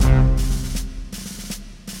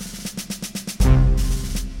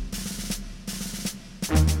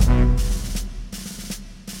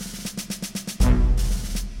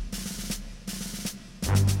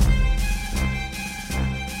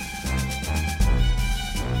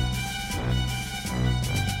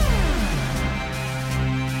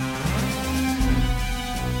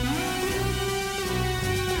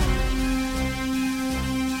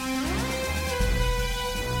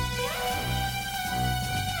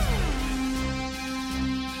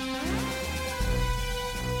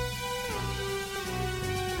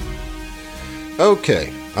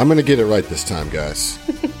Okay, I'm going to get it right this time, guys.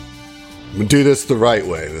 I'm going to do this the right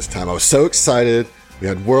way this time. I was so excited. We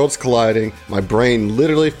had worlds colliding. My brain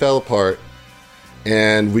literally fell apart.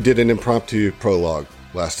 And we did an impromptu prologue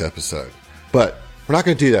last episode. But we're not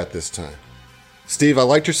going to do that this time. Steve, I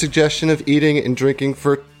liked your suggestion of eating and drinking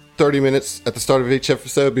for 30 minutes at the start of each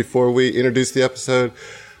episode before we introduce the episode.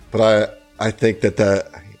 But I think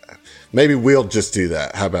that maybe we'll just do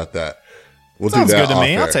that. How about that? We'll Sounds do that good to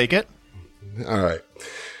me. off-air. I'll take it. All right.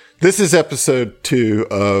 This is episode 2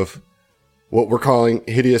 of what we're calling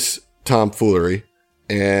Hideous Tomfoolery.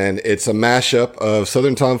 And it's a mashup of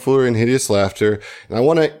Southern Tomfoolery and Hideous Laughter. And I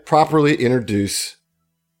want to properly introduce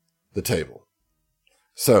the table.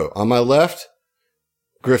 So, on my left,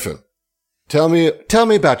 Griffin. Tell me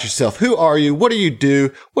about yourself. Who are you? What do you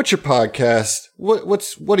do? What's your podcast?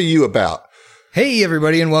 What are you about? Hey,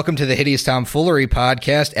 everybody, and welcome to the Hideous Tomfoolery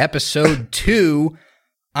podcast, episode 2.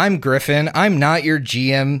 I'm Griffin. I'm not your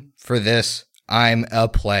GM for this. I'm a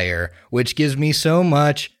player, which gives me so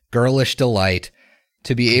much girlish delight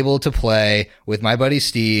to be able to play with my buddy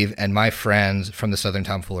Steve and my friends from the Southern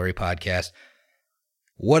Tomfoolery podcast.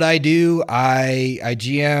 What I do, I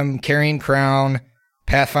GM Carrying Crown,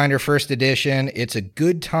 Pathfinder 1st Edition. It's a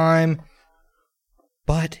good time,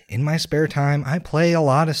 but in my spare time, I play a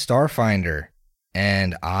lot of Starfinder,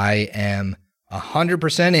 and I am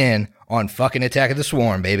 100% in on fucking Attack of the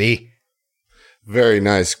Swarm, baby. Very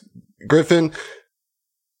nice. Griffin,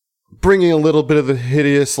 bringing a little bit of the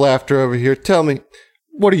Hideous Laughter over here. Tell me,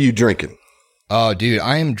 what are you drinking? Oh, dude,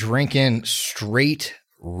 I am drinking straight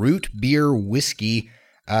root beer whiskey.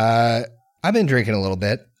 I've been drinking a little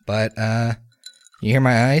bit, but you hear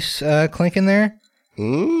my ice clinking there?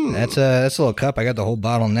 That's a little cup. I got the whole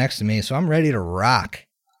bottle next to me, so I'm ready to rock.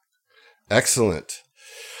 Excellent.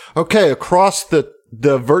 Okay, across the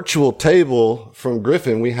virtual table from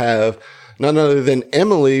Griffin, we have none other than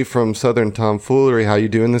Emily from Southern Tomfoolery. How you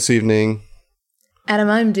doing this evening? Adam,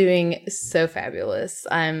 I'm doing so fabulous.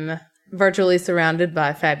 I'm virtually surrounded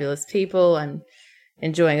by fabulous people. I'm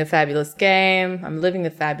enjoying a fabulous game. I'm living a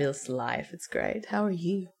fabulous life. It's great. How are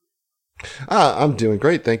you? I'm doing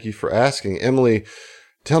great. Thank you for asking. Emily,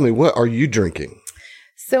 tell me, what are you drinking?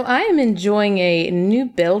 So I am enjoying a New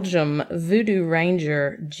Belgium Voodoo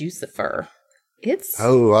Ranger Juicifer.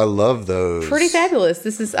 Oh, I love those. Pretty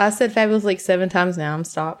fabulous. I said fabulous like 7 times now. I'm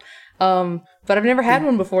stopped. But I've never had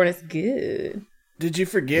one before, and it's good. Did you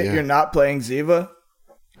forget you're not playing Ziva?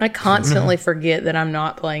 I constantly forget that I'm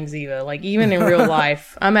not playing Ziva. Like, even in real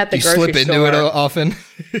life, I'm at the grocery store. You slip into it often?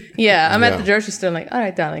 Yeah, I'm at the grocery store. I'm like, all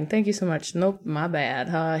right, darling, thank you so much. Nope, my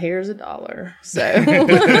bad. Here's $1.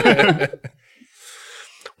 So...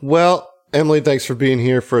 Well, Emily, thanks for being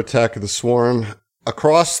here for Attack of the Swarm.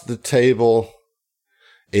 Across the table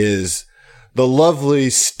is the lovely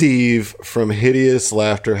Steve from Hideous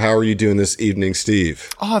Laughter. How are you doing this evening, Steve?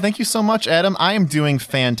 Oh, thank you so much, Adam. I am doing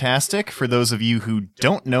fantastic. For those of you who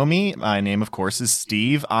don't know me, my name, of course, is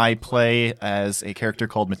Steve. I play as a character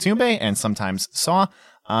called Matumbe and sometimes Saw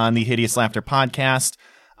on the Hideous Laughter podcast.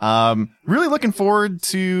 Really looking forward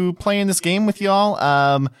to playing this game with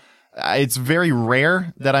y'all. It's very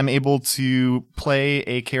rare that I'm able to play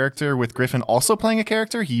a character with Griffin also playing a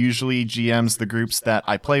character. He usually GMs the groups that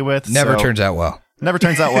I play with. Never turns out well. Never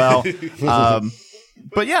turns out well.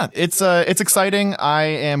 But yeah, it's exciting. I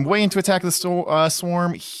am way into Attack of the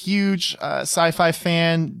Swarm. Huge sci-fi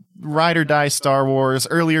fan. Ride or die Star Wars.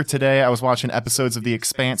 Earlier today, I was watching episodes of The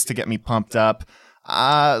Expanse to get me pumped up.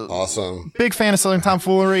 Awesome. Big fan of Southern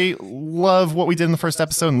Tomfoolery. Love what we did in the first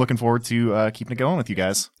episode and looking forward to keeping it going with you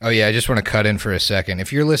guys. Oh, yeah, I just want to cut in for a second.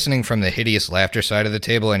 If you're listening from the Hideous Laughter side of the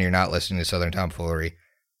table and you're not listening to Southern Tomfoolery,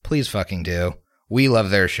 please fucking do. We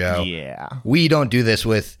love their show. Yeah. We don't do this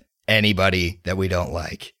with anybody that we don't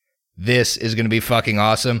like. This is going to be fucking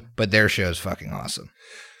awesome, but their show's fucking awesome.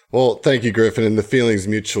 Well, thank you, Griffin, and the feeling's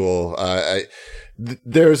mutual.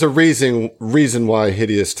 There's a reason why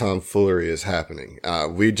Hideous Tomfoolery is happening. I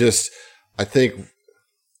think,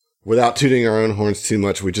 without tooting our own horns too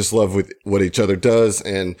much, we just love what each other does,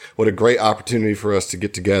 and what a great opportunity for us to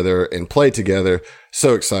get together and play together.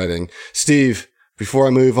 So exciting. Steve, before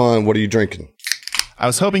I move on, what are you drinking? I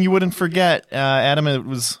was hoping you wouldn't forget, Adam. It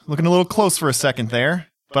was looking a little close for a second there,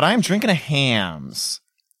 but I am drinking a Hams.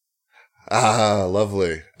 Ah,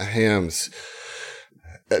 lovely. A Hams.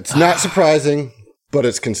 It's not surprising, but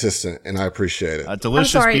it's consistent, and I appreciate it. A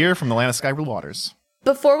delicious beer from the land of Skyward Waters.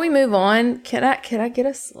 Before we move on, can I get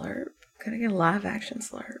a slurp? Can I get a live action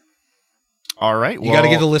slurp? All right. Well, You got to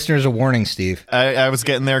give the listeners a warning, Steve. I was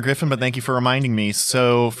getting there, Griffin, but thank you for reminding me.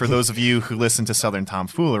 So, for those of you who listen to Southern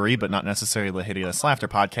Tomfoolery, but not necessarily the Hideous Laughter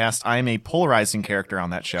podcast, I am a polarizing character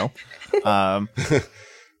on that show.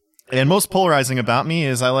 And most polarizing about me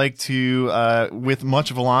is I like to, with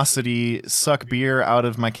much velocity, suck beer out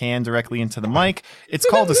of my can directly into the mic. It's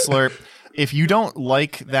called a slurp. If you don't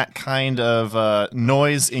like that kind of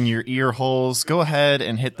noise in your ear holes, go ahead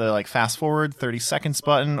and hit the fast forward 30 seconds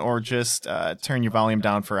button, or just turn your volume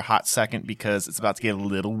down for a hot second because it's about to get a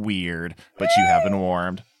little weird, but you have been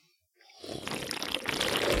warned.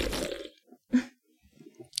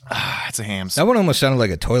 It's a hams. That one almost sounded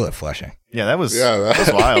like a toilet flushing. Yeah, that was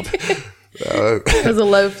wild. It was a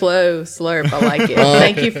low flow slurp. I like it.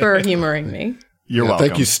 Thank you for humoring me. You're welcome.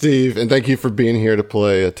 Thank you, Steve, and thank you for being here to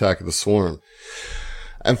play Attack of the Swarm.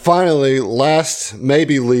 And finally, last,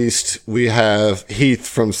 maybe least, we have Heath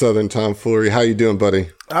from Southern Tomfoolery. How you doing, buddy?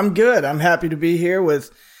 I'm good. I'm happy to be here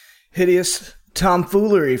with Hideous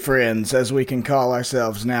Tomfoolery friends, as we can call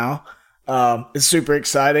ourselves now. It's super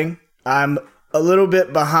exciting. I'm a little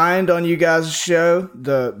bit behind on you guys' show,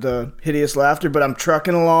 the Hideous Laughter, but I'm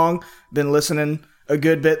trucking along. Been listening a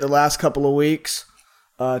good bit the last couple of weeks.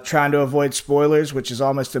 Trying to avoid spoilers, which is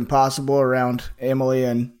almost impossible around Emily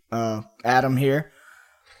and Adam here.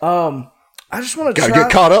 I just want to Gotta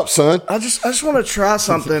get caught up, son. I just want to try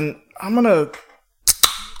something. I'm gonna.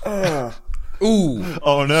 Ooh.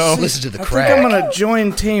 Oh, no. Listen to the I crack. think I'm gonna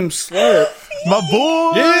join Team Slurp. My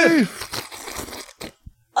boy! Yeah!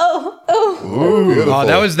 Oh,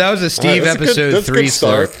 that was a Steve That's a good- episode that's a 3 good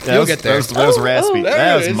start. slurp. You'll get there. That was raspy. there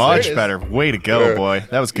That it was is, much there it is. better. Way to go, boy.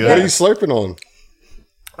 That was good. What are you slurping on?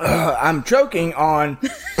 I'm choking on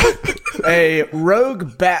a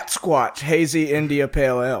Rogue Bat Squatch Hazy India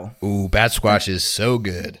Pale Ale. Ooh, Bat Squatch is so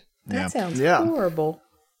good. That sounds Yeah. horrible.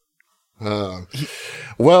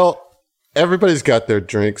 Well, everybody's got their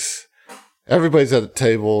drinks. Everybody's at the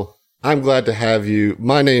table. I'm glad to have you.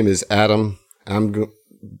 My name is Adam.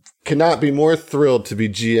 Cannot be more thrilled to be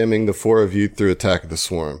GMing the four of you through Attack of the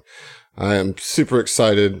Swarm. I am super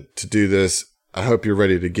excited to do this. I hope you're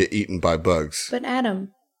ready to get eaten by bugs. But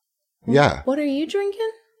Adam, Yeah. what are you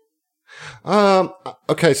drinking?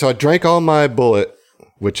 Okay, so I drank all my bullet,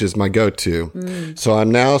 which is my go-to. So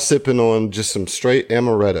I'm now sipping on just some straight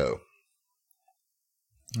amaretto.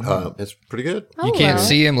 It's pretty good. You can't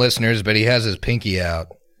see him, listeners, but he has his pinky out.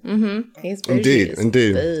 Mm-hmm. He's bougie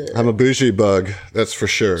Indeed. as fuck. I'm a bougie bug, that's for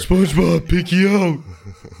sure. SpongeBob, pinky out.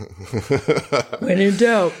 When in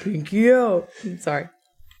doubt, pinky out. I'm sorry.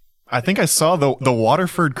 I think I saw the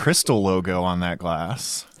Waterford Crystal logo on that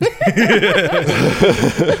glass.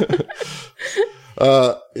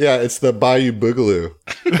 Yeah, it's the Bayou Boogaloo.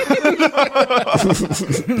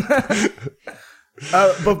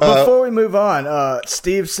 But before we move on,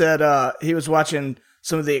 Steve said he was watching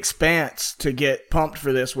some of The Expanse to get pumped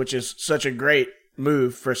for this, which is such a great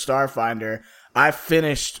move for Starfinder. I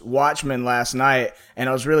finished Watchmen last night, and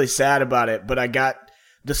I was really sad about it, but I got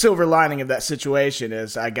the silver lining of that situation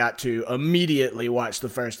is I got to immediately watch the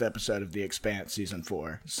first episode of The Expanse Season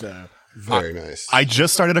 4. So Very nice. I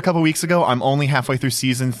just started a couple weeks ago. I'm only halfway through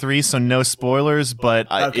season 3, so no spoilers, but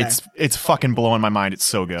Okay. it's fucking blowing my mind. It's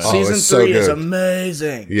so good. Season it's so 3 is good.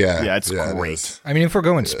 amazing. Yeah, it's it great. is. I mean, if we're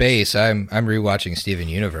going space, I'm rewatching Steven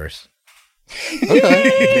Universe.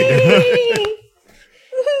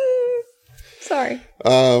 Sorry.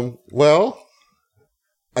 Well,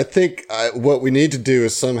 I think what we need to do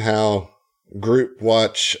is somehow group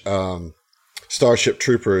watch Starship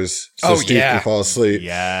Troopers so Steve can fall asleep.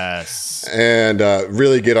 Yes. And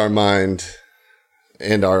really get our mind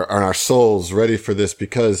and our souls ready for this,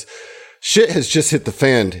 because shit has just hit the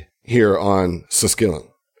fan here on Suskillen.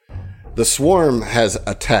 The swarm has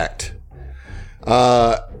attacked.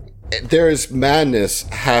 There is madness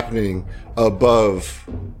happening above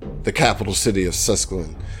the capital city of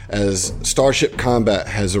Suskillen as starship combat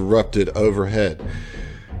has erupted overhead.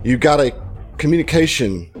 You got a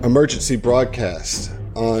communication emergency broadcast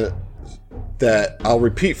on that I'll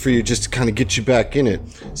repeat for you just to kind of get you back in it.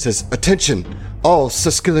 It says, "Attention, all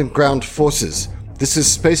Suskillen ground forces. This is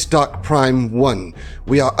Space Dock Prime 1.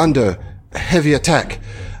 We are under heavy attack.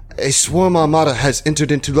 A swarm armada has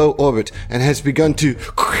entered into low orbit and has begun to..."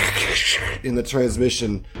 In the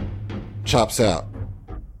transmission chops out.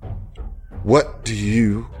 What do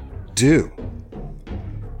you do?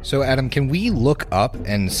 So, Adam, can we look up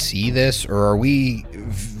and see this, or are we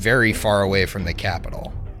very far away from the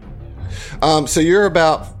capital? So you're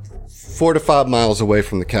about 4 to 5 miles away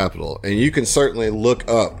from the capital, and you can certainly look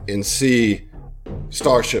up and see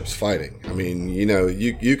starships fighting. I mean, you know,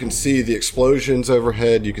 you can see the explosions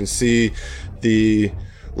overhead. You can see the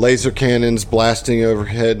laser cannons blasting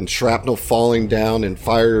overhead and shrapnel falling down and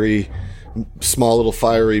small little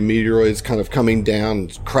fiery meteoroids kind of coming down,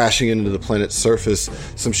 crashing into the planet's surface.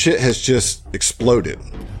 Some shit has just exploded.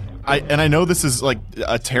 I know this is like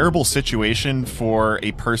a terrible situation for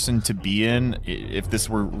a person to be in if this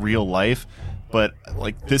were real life, but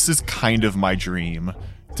like this is kind of my dream.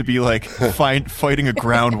 To be like fighting a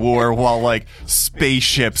ground war while like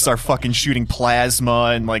spaceships are fucking shooting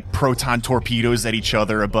plasma and like proton torpedoes at each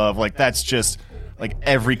other above. Like that's just like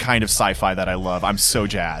every kind of sci-fi that I love. I'm so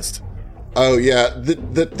jazzed. Oh yeah,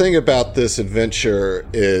 the thing about this adventure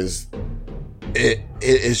is it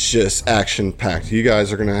is just action packed. You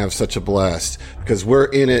guys are gonna have such a blast because we're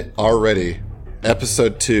in it already.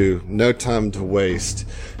 Episode 2, no time to waste.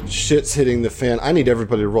 Shit's hitting the fan. I need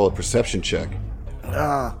everybody to roll a perception check.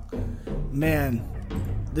 Man,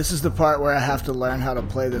 this is the part where I have to learn how to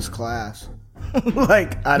play this class.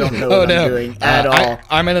 Like, I don't know what I'm doing at all.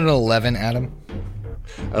 I'm at an 11, Adam.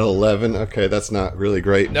 At 11? Okay, that's not really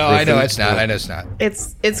great. No, Griffin. I know it's not. I know it's not.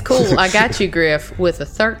 It's cool. I got you, Griff, with a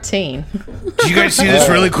 13. Did you guys see this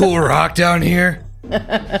really cool rock down here? You're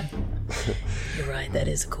right. That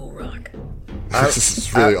is a cool rock. This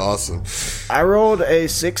is really awesome. I rolled a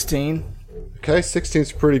 16. Okay,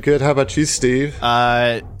 16's pretty good. How about you, Steve?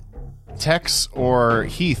 Tex or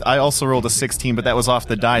Heath, I also rolled a 16, but that was off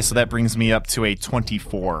the die, so that brings me up to a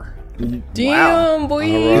 24. Damn, boy.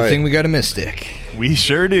 All Good right. thing we got a mystic. We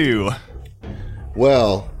sure do.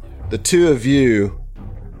 Well, the two of you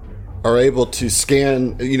are able to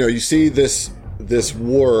scan. You know, you see this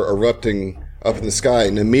war erupting up in the sky,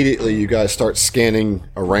 and immediately you guys start scanning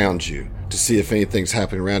around you to see if anything's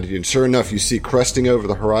happening around you. And sure enough, you see cresting over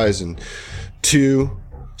the horizon 2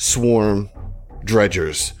 swarm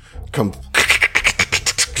dredgers come,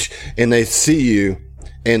 and they see you,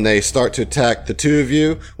 and they start to attack. The two of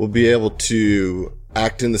you will be able to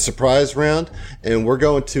act in the surprise round, and we're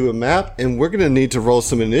going to a map, and we're going to need to roll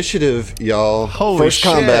some initiative, y'all. Holy First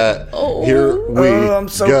shit. combat. Here we I'm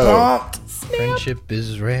so go. pumped. Friendship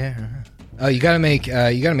is rare. Oh, you gotta make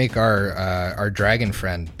our dragon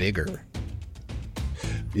friend bigger.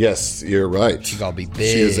 Yes, you're right. She gotta be big.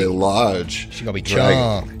 She is a large. She gotta be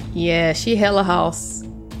dragon. chunk. Yeah, she hella house.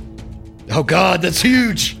 Oh God, that's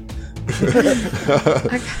huge.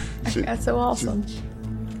 That's so awesome.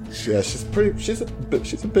 Yeah, she's pretty. She's a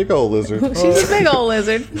big old lizard. She's a big old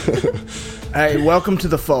lizard. Hey, welcome to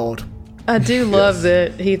the fold. I do love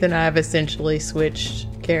that Heath and I have essentially switched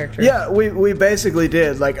characters. Yeah, we basically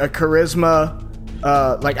did like a charisma.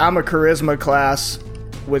 Like I'm a charisma class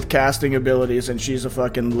with casting abilities, and she's a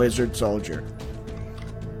fucking lizard soldier.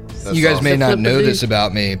 That's You guys awesome. may not Flip the know dude. this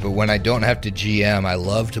about me, but when I don't have to GM, I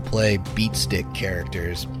love to play beat stick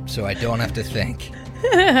characters, so I don't have to think.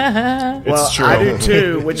 Well, true. I do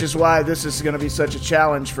too, which is why this is going to be such a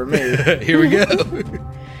challenge for me. Here we go.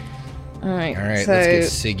 All right. All right, so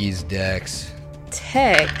let's get Siggy's dex.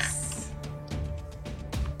 Tex,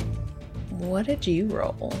 what did you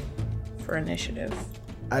roll for initiative?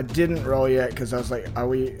 I didn't roll yet because I was like,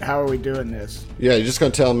 how are we doing this? Yeah, you're just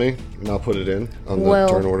gonna tell me, and I'll put it in on the Well-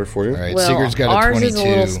 turn order for you. All right, Well, Sigurd's got a ours 22. is a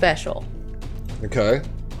little special. Okay.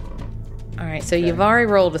 All right, so you've already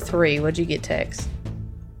rolled a 3. What'd you get, Tex?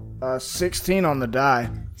 16 on the die.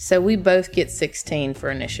 So we both get 16 for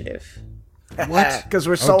initiative. What? Because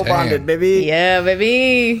we're soul damn. bonded, baby. Yeah,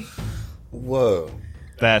 baby. Whoa.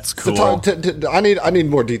 That's So cool. I need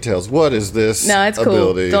more details. What is this? No, it's cool.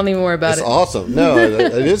 ability? Don't even worry about it's it. awesome. No,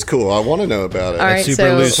 it is cool. I want to know about it. All right, Super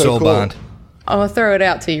so loose So soul cool. bond. I'm going to throw it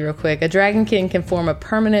out to you real quick. A dragonkin can form a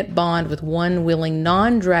permanent bond with one willing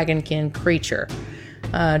non-dragonkin creature.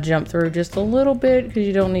 Jump through just a little bit because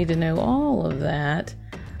you don't need to know all of that.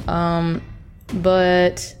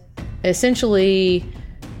 But essentially,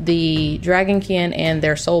 the dragonkin and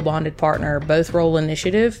their soul bonded partner both roll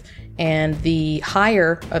initiative, and the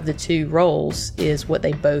higher of the two rolls is what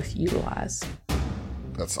they both utilize.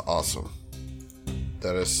 That's awesome.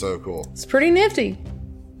 That is so cool. It's pretty nifty.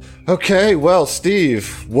 Okay, well,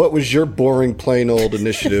 Steve, what was your boring, plain old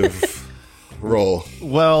initiative roll?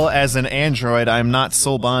 Well, as an android, I'm not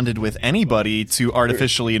soul bonded with anybody to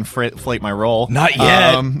artificially inflate my roll. Not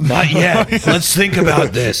yet. Not yet. Let's think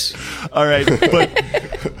about this. All right,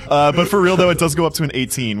 but for real though, it does go up to an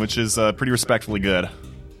 18, which is pretty respectfully good.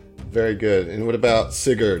 Very good. And what about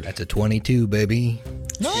Sigurd? That's a 22, baby.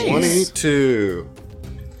 22.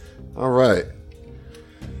 All right.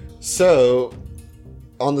 So,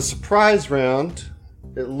 on the surprise round,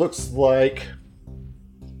 it looks like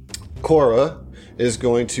Cora is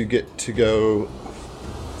going to get to go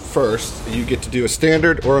first. You get to do a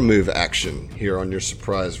standard or a move action here on your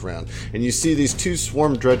surprise round. And you see these two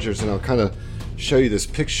swarm dredgers, and I'll kind of show you this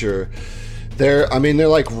picture. They're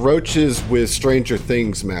like roaches with Stranger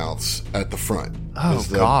Things mouths at the front. Oh,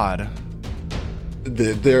 God.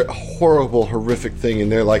 They're a horrible, horrific thing,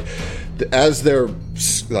 and they're like, as they're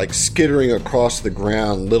like skittering across the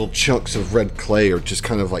ground, little chunks of red clay are just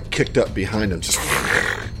kind of like kicked up behind them. Just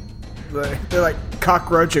they're like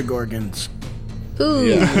cockroachagorgons. Ooh.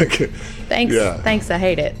 Yeah. Thanks. Yeah. Thanks. I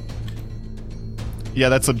hate it. Yeah,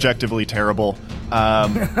 that's objectively terrible.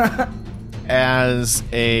 As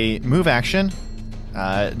a move action,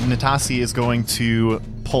 Natasi is going to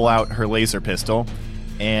pull out her laser pistol.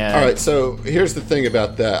 And all right, so here's the thing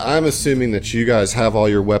about that. I'm assuming that you guys have all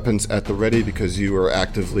your weapons at the ready because you are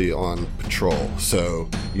actively on patrol. So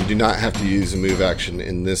you do not have to use a move action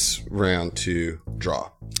in this round to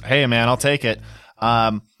draw. Hey, man, I'll take it.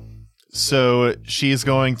 So she is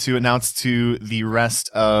going to announce to the rest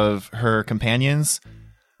of her companions,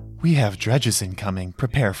 "We have dredges incoming.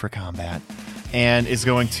 Prepare for combat." And is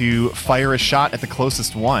going to fire a shot at the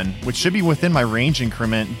closest one, which should be within my range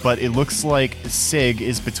increment, but it looks like Sig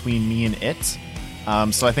is between me and it.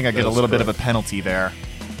 So I think I get a little bit of a penalty there.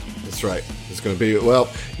 That's right. It's going to be, well,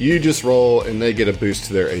 you just roll and they get a boost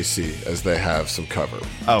to their AC as they have some cover.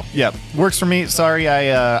 Oh, yeah. Works for me. Sorry,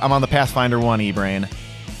 I'm on the Pathfinder 1 E-Brain.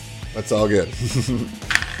 That's all good.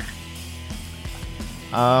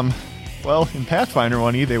 Well, in Pathfinder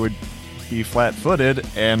 1E, they would be flat-footed,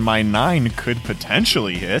 and my 9 could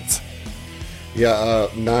potentially hit. Yeah,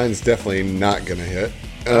 9's definitely not going to hit.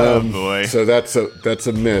 Oh, boy. So that's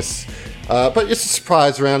a miss. But it's a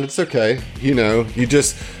surprise round. It's okay. You know, you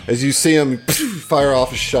just, as you see him fire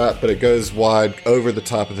off a shot, but it goes wide over the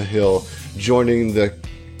top of the hill, joining the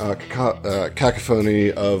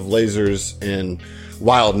cacophony of lasers and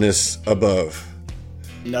wildness above.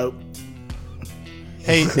 Nope.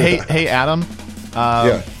 Hey, Adam.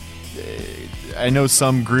 Yeah. I know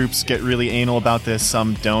some groups get really anal about this,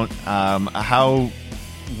 some don't. How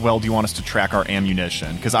well do you want us to track our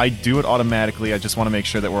ammunition? Because I do it automatically. I just want to make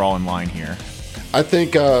sure that we're all in line here. I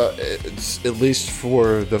think it's, at least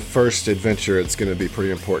for the first adventure, it's going to be pretty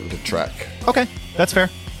important to track. Okay, that's fair.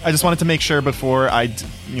 I just wanted to make sure before I,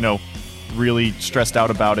 really stressed out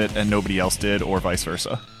about it and nobody else did, or vice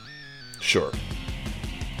versa. Sure.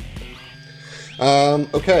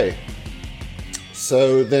 Okay.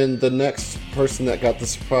 So then the next person that got the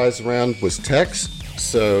surprise round was Tex.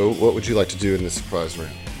 So what would you like to do in this surprise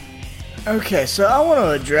round? Okay, so I want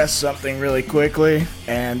to address something really quickly,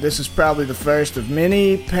 and this is probably the first of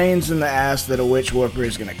many pains in the ass that a witch warper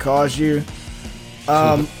is going to cause you.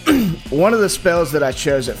 One of the spells that I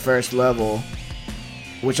chose at first level,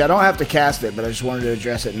 which I don't have to cast it, but I just wanted to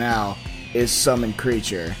address it now, is Summon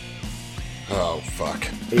Creature. Oh, fuck.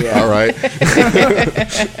 Yeah. All right.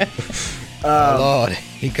 Lord,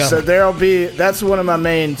 he comes. So that's one of my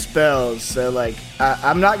main spells. So, like,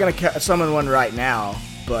 I'm not going to summon one right now,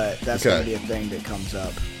 but that's going to be a thing that comes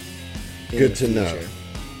up. Good to know.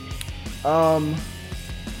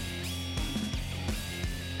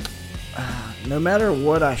 No matter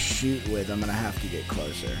what I shoot with, I'm going to have to get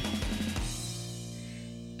closer.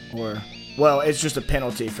 Well, it's just a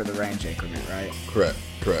penalty for the range increment, right? Correct.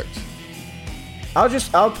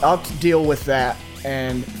 I'll deal with that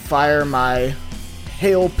and fire my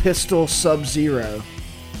Hail Pistol Sub-Zero.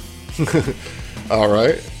 All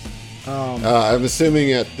right. I'm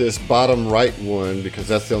assuming at this bottom right one, because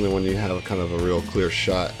that's the only one you have kind of a real clear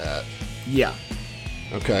shot at. Yeah.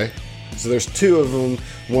 Okay. So there's two of them,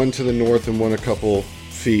 one to the north and one a couple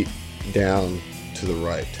feet down to the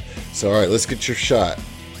right. So, all right, let's get your shot.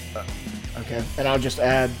 Okay. And I'll just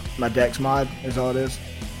add my Dex mod, is all it is?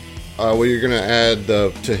 Well, you're going to add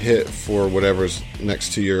the to hit for whatever's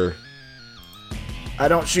next to your I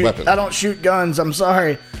don't shoot weapon. I don't shoot guns, I'm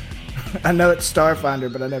sorry. I know it's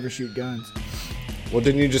Starfinder, but I never shoot guns. Well,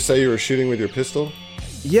 didn't you just say you were shooting with your pistol?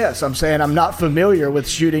 Yes, I'm saying I'm not familiar with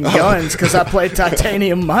shooting guns because I play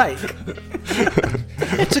Titanium Mike.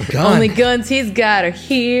 It's a gun. Only guns he's got are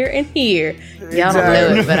here and here. Y'all don't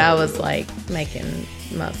know it, but I was like making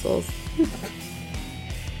muscles.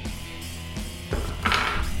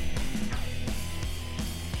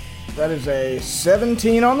 That is a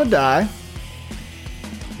 17 on the die.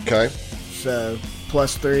 Okay. So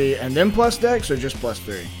 +3 and then plus Dex or just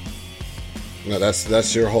 +3? No,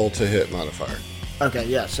 that's your whole to hit modifier. Okay,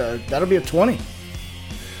 yeah, so that'll be a 20.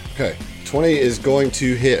 Okay. 20 is going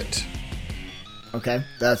to hit. Okay,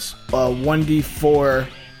 that's 1d4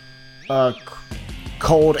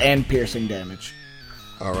 cold and piercing damage.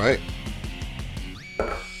 All right.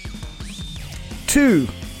 2.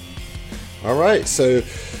 All right. So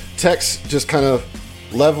Tex just kind of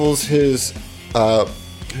levels his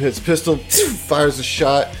pistol, fires a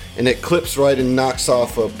shot. and it clips right and knocks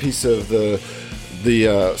off a piece of the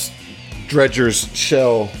dredger's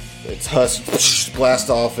shell. Its husk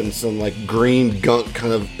blasts off, and some like green gunk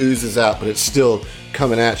kind of oozes out, but it's still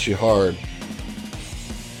coming at you hard.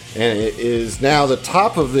 And it is now the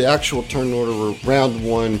top of the actual turn order, round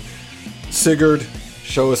one. Sigurd,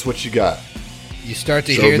 show us what you got. You start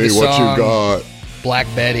to hear the song what you got. Black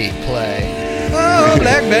Betty play. Oh,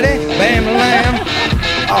 Black Betty, bam, bam.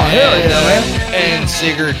 Oh, hell yeah, man. And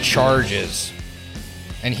Sigurd charges.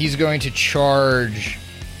 And he's going to charge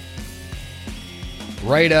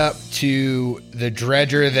right up to the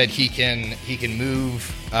dredger that he can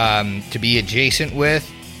move to be adjacent with.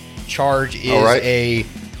 Charge is a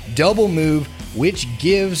double move, which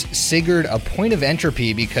gives Sigurd a point of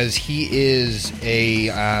entropy because he is a...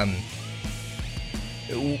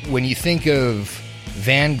 when you think of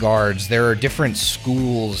vanguards, there are different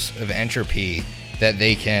schools of entropy that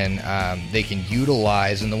they can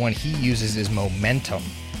utilize, and the one he uses is momentum.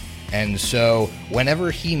 And so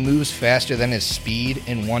whenever he moves faster than his speed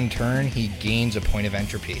in one turn, he gains a point of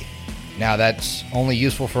entropy. Now that's only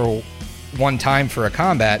useful for one time for a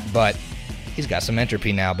combat, but he's got some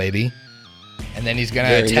entropy now, baby. And then he's going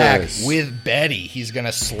to attack with Betty. He's going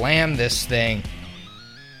to slam this thing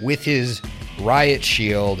with his Riot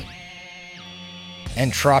Shield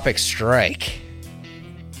and Tropic Strike.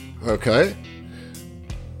 Okay.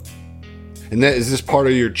 And is this part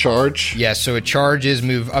of your charge? Yes, so a charge is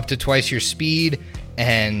move up to twice your speed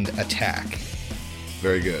and attack.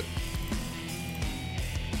 Very good.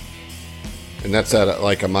 And that's at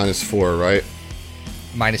like a -4, right?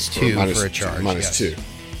 -2 for a charge. -2.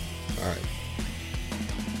 All right.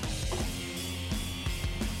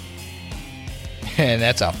 And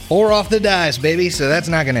that's a 4 off the dice, baby, so that's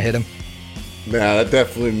not going to hit him. Nah, that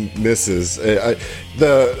definitely misses. The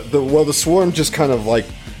swarm just kind of like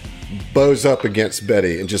bows up against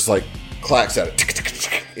Betty and just like clacks at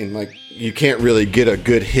it, and like you can't really get a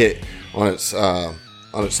good hit on its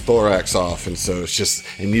thorax off, and so it's just,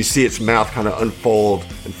 and you see its mouth kind of unfold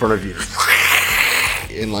in front of you,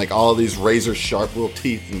 and like all these razor sharp little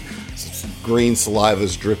teeth and green saliva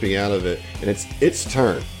is dripping out of it, and it's its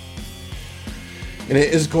turn, and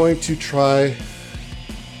it is going to try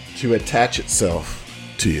to attach itself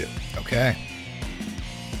to you. Okay.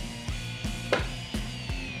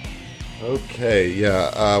 Okay,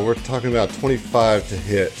 yeah, we're talking about 25 to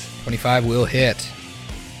hit. 25 will hit.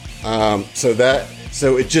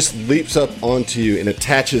 So it just leaps up onto you and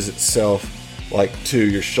attaches itself like to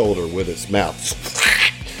your shoulder with its mouth.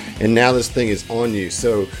 And now this thing is on you.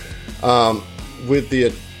 So with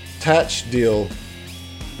the attach deal,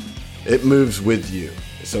 it moves with you.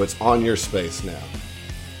 So it's on your space now.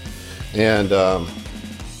 And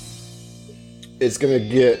it's going to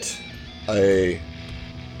get a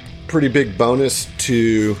pretty big bonus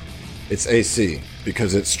to its AC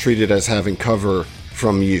because it's treated as having cover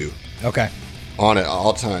from you. Okay. On it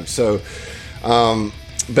all times. So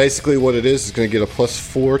basically what it is going to get a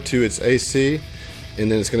 +4 to its AC, and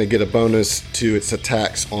then it's going to get a bonus to its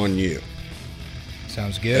attacks on you.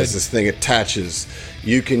 Sounds good. As this thing attaches,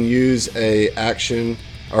 you can use a action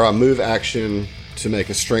or a move action to make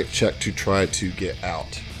a strength check to try to get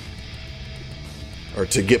out, or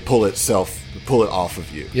to pull it off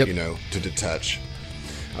of you. Yep. You know, to detach.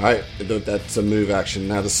 All right, that's a move action.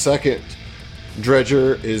 Now the second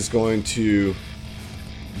dredger is going to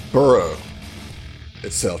burrow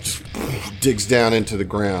itself, just digs down into the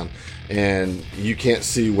ground, and you can't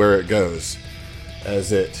see where it goes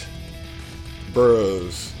as it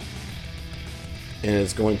burrows, and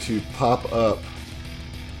it's going to pop up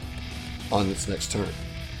on its next turn.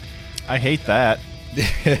 I hate that.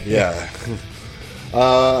 Yeah.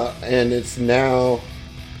 And it's now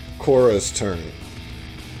Cora's turn.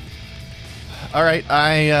 All right,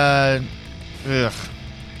 if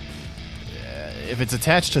it's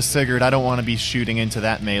attached to Sigurd, I don't want to be shooting into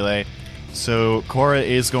that melee. So Cora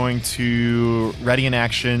is going to ready an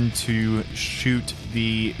action to shoot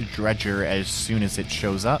the dredger as soon as it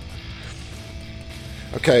shows up.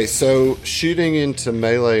 Okay, so shooting into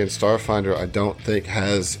melee and Starfinder, I don't think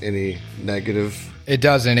has any negative. It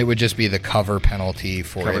doesn't. It would just be the cover penalty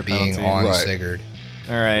for Cover it being penalty. on Right. Sigurd.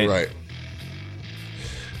 All right. Right.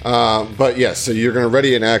 But yes, so you're going to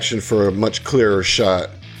ready an action for a much clearer shot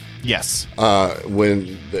Yes.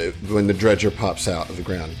 when the dredger pops out of the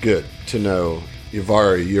ground. Good to know.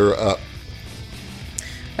 Yavari, you're up.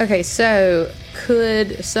 Okay, so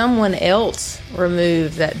could someone else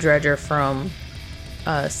remove that dredger from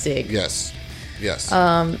Sig? Yes. Yes.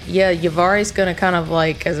 Yeah, Yavari's going to kind of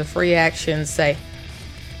like, as a free action, say,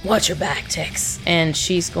 "Watch your back, Tex." And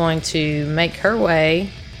she's going to make her way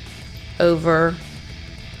over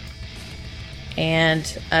And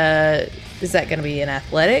is that going to be an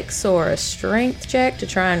athletics or a strength check to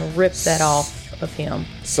try and rip that off of him?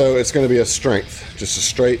 So it's going to be a strength, just a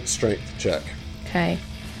straight strength check. Okay.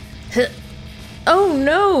 Oh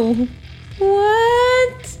no!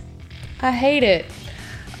 What? I hate it.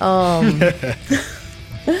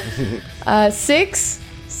 6?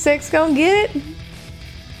 6 gonna get it?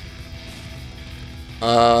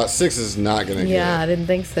 6 is not going to get Yeah, it. I didn't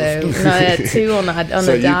think so. No, that 2 on the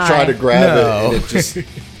So die. you try to grab No. it, and it just,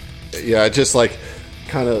 it just like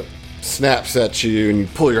kind of snaps at you, and you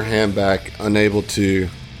pull your hand back, unable to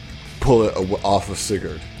pull it off of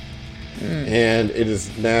Sigurd. And it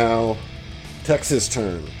is now Tex's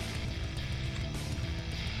turn.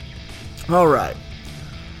 All right.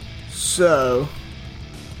 So,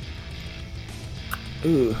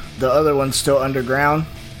 the other one's still underground.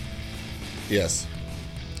 Yes.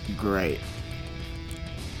 Great.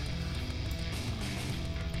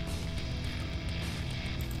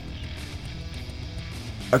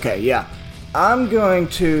 Okay, yeah. I'm going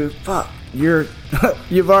to... Fuck.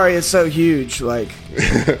 Yuvari is so huge, like...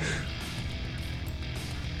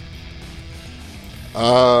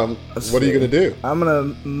 What are you going to do? I'm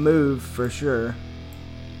going to move for sure.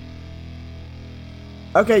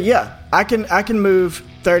 Okay, yeah. I can move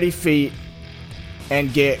 30 feet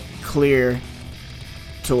and get clear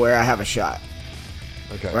to where I have a shot.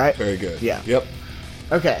 Okay. Right? Very good. Yeah. Yep.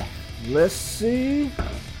 Okay. Let's see.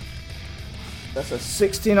 That's a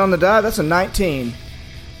 16 on the die. That's a 19.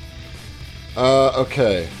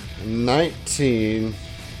 Okay. 19.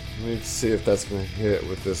 Let me see if that's going to hit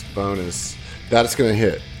with this bonus. That's going to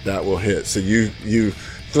hit. That will hit. So you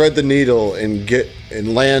thread the needle and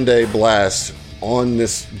land a blast on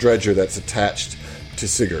this dredger that's attached to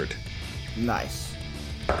Sigurd. Nice.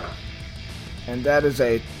 And that is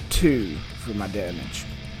a 2 for my damage.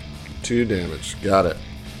 2 damage. Got it.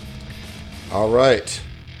 All right.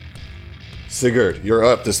 Sigurd, you're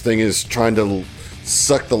up. This thing is trying to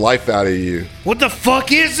suck the life out of you. What the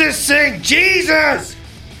fuck is this thing? Jesus!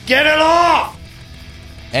 Get it off!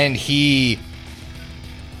 And he...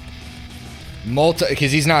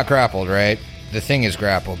 Because he's not grappled, right? The thing is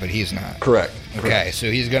grappled, but he's not. Correct. Okay, so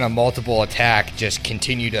he's going to multiple attack, just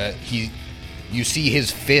continue to... You see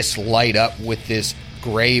his fist light up with this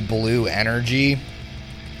gray-blue energy,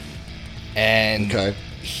 and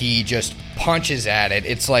he just punches at it.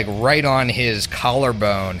 It's like right on his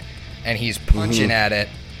collarbone, and he's punching at it,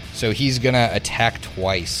 so he's going to attack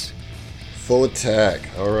twice. Full attack.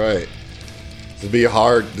 All right. This will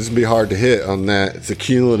be hard to hit on that. It's a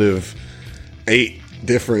cumulative 8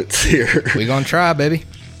 difference here. We gonna try, baby.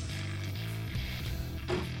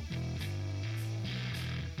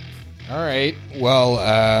 All right. Well,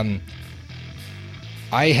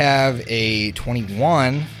 I have a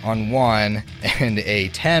 21 on one and a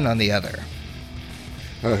 10 on the other.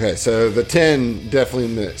 Okay, so the 10 definitely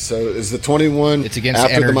missed. So is the 21 It's against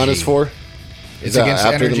after energy. the -4? It's against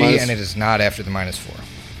energy, and it is not after the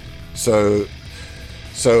 -4.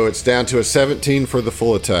 So it's down to a 17 for the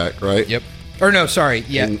full attack, right? Yep. Or no, sorry.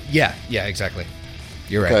 Yeah, exactly.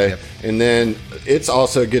 You're right. Okay. Yep. And then it's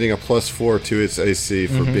also getting a +4 to its AC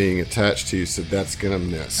for being attached to you, so that's going to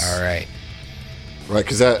miss. All right. Right,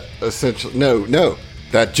 because that essentially... No.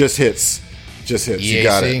 That just hits. You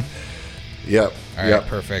got it. Yep. All right,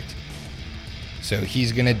 perfect. So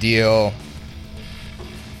he's going to deal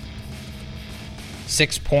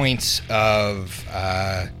 6 points of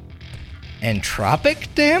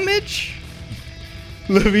entropic damage?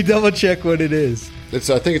 Let me double check what it is. I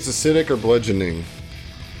think it's acidic or bludgeoning.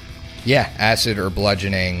 Yeah, acid or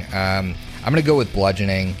bludgeoning. I'm going to go with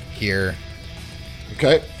bludgeoning here.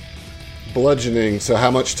 Okay. Bludgeoning. So how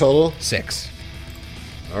much total? 6.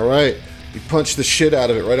 All right. You punch the shit out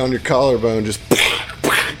of it right on your collarbone, just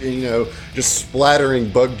splattering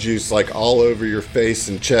bug juice like all over your face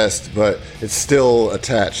and chest, but it's still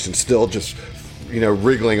attached and still just,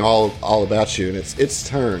 wriggling all about you. And it's its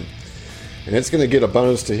turn. And it's going to get a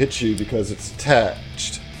bonus to hit you because it's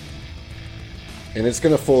attached. And it's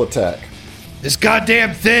going to full attack. This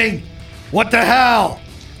goddamn thing! What the hell?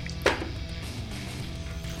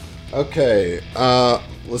 Okay,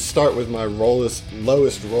 let's start with my lowest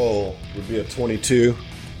roll would be a 22.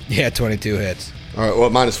 Yeah, 22 hits. All right, well,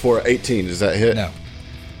 -4, 18. Does that hit? No.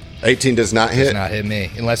 18 does not hit? Does not hit me.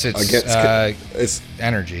 Unless it's it's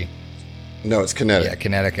energy. No, it's kinetic. Yeah,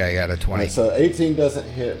 kinetic, I got a 20. Right, so 18 doesn't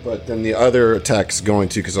hit, but then the other attack's going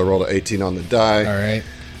to because I rolled an 18 on the die.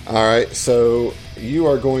 All right, so you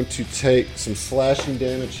are going to take some slashing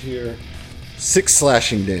damage here. 6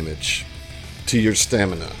 slashing damage to your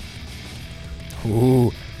stamina.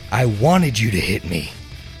 Ooh, I wanted you to hit me.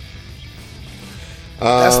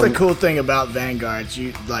 That's the cool thing about Vanguards.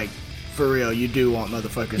 You like, for real, you do want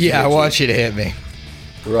motherfuckers. Yeah, I to want you to hit me.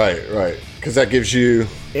 Right. Because that gives you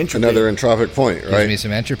Entropy. another entropic point, right? Gives me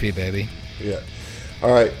some entropy, baby. Yeah.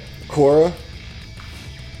 All right, Cora.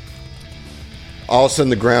 All of a sudden,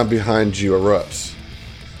 the ground behind you erupts,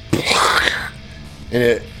 and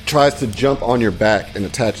it tries to jump on your back and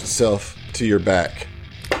attach itself to your back.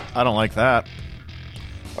 I don't like that.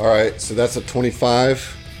 All right, so that's a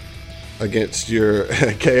 25 against your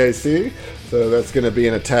KAC. So that's going to be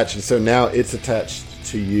an attach, and so now it's attached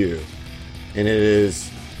to you, and it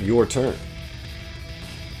is your turn.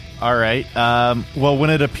 All right. Well, when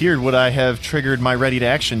it appeared, would I have triggered my ready to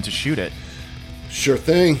action to shoot it? Sure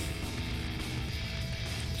thing.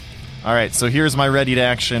 All right, so here's my ready to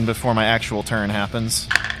action before my actual turn happens.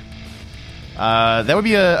 That would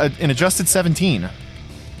be an adjusted 17.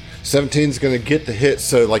 17's going to get the hit,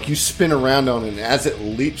 so like you spin around on it, and as it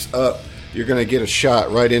leaps up, you're going to get a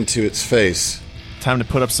shot right into its face. Time to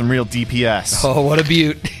put up some real DPS. Oh, what a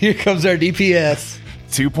beaut. Here comes our DPS.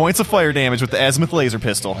 2 points of fire damage with the azimuth laser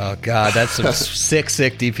pistol. Oh, God, that's some sick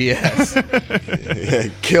DPS. Yeah,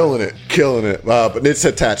 killing it. But it's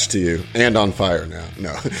attached to you and on fire now.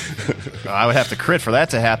 No. I would have to crit for that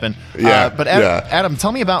to happen. Yeah, but Adam,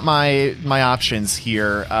 tell me about my options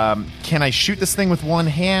here. Can I shoot this thing with one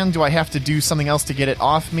hand? Do I have to do something else to get it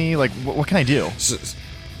off me? Like, what can I do?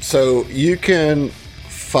 So you can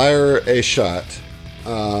fire a shot.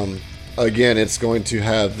 Again, it's going to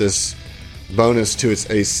have this bonus to its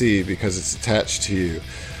AC because it's attached to you,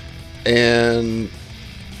 and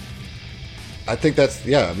I think that's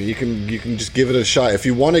I mean, you can just give it a shot. If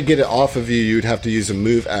you want to get it off of you, you'd have to use a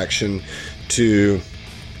move action to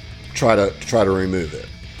try to remove it.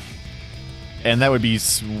 And that would be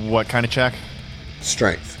what kind of check?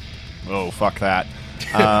 Strength. Oh, fuck that.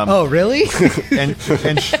 Oh, really?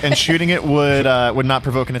 and shooting it would not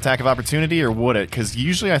provoke an attack of opportunity, or would it? Because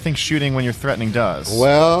usually I think shooting when you're threatening does.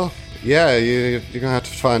 Well, yeah, you're gonna have to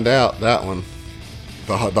find out that one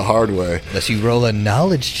the hard way. Unless you roll a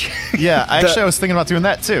knowledge check. Yeah, I was thinking about doing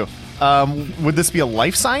that too. Would this be a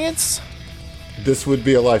life science? This would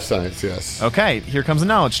be a life science, yes. Okay, here comes a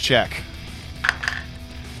knowledge check.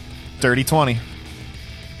 Dirty 20.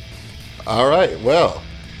 All right, well,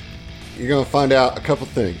 you're going to find out a couple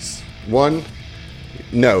things. One,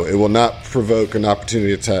 no, it will not provoke an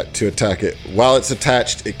opportunity attack to attack it. While it's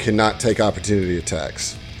attached, it cannot take opportunity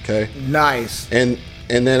attacks. Okay? Nice. And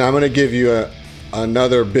then I'm going to give you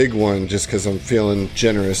another big one just because I'm feeling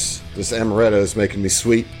generous. This amaretto is making me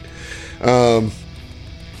sweet.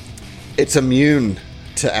 It's immune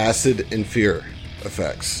to acid and fear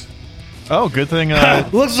effects. Oh, good thing.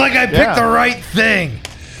 Looks like I picked the right thing.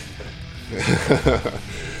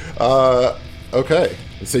 Okay.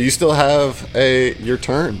 So you still have your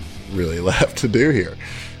turn really left to do here.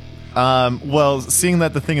 Well, seeing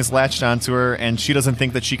that the thing is latched onto her and she doesn't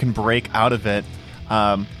think that she can break out of it,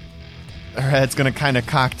 her head's going to kind of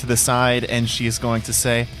cock to the side and she is going to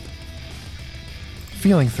say,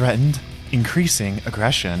 feeling threatened, increasing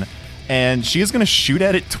aggression, and she is going to shoot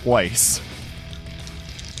at it twice.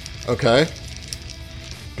 Okay.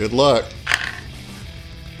 Good luck.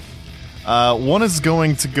 One is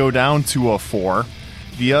going to go down to a 4.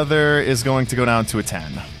 The other is going to go down to a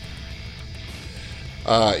 10.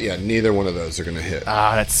 Yeah, neither one of those are going to hit.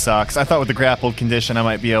 Ah, that sucks. I thought with the grappled condition I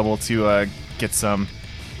might be able to get some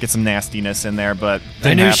nastiness in there, but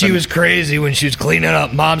I knew she was crazy when she was cleaning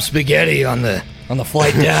up mom's spaghetti on the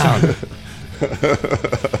flight down.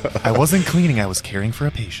 I wasn't cleaning, I was caring for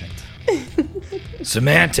a patient.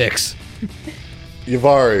 Semantics.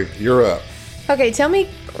 Yavari, you're up. Okay, tell me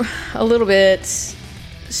a little bit.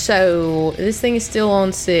 So, this thing is still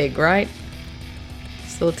on Sig, right?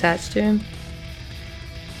 Still attached to him?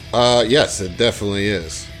 Yes, it definitely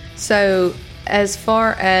is. So, as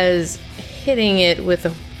far as hitting it with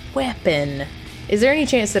a weapon, is there any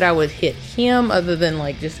chance that I would hit him other than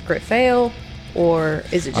like just a crit fail? Or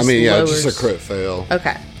is it just lowers? Just a crit fail.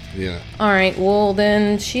 Okay. Yeah. Alright, well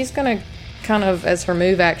then she's gonna kind of, as her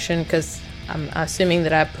move action, because I'm assuming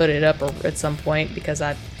that I put it up at some point because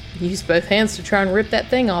I used both hands to try and rip that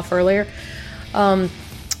thing off earlier.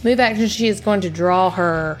 Move action, she is going to draw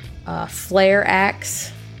her flare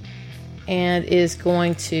axe and is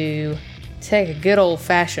going to take a good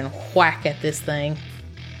old-fashioned whack at this thing.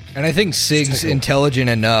 And I think Sig's intelligent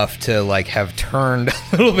enough to like have turned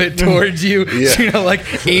a little bit towards you, Yeah. so, you know,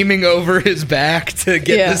 like aiming over his back to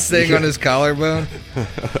get this thing on his collarbone.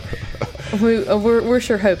 We're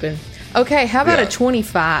sure hoping. Okay, how about a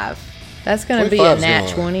 25? That's going to be a nat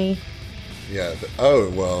 20. Yeah.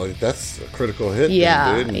 Well, that's a critical hit.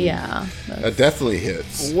 Yeah, then, dude. yeah. That definitely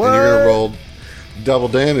hits. What? And you're going to roll double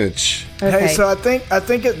damage. Okay. Hey, so I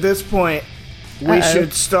think at this point we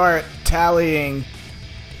should start tallying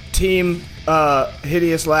Team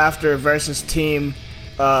Hideous Laughter versus Team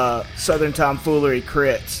Southern Tomfoolery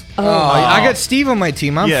crits. Oh, I got Steve on my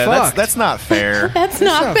team. I'm fucked. That's not fair. That's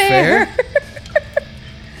not fair.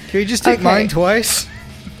 Can you just take Okay. mine twice?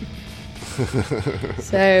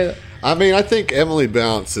 So I mean, I think Emily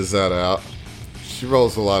balances that out. She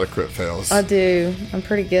rolls a lot of crit fails. I do. I'm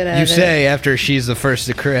pretty good at You it. say after she's the first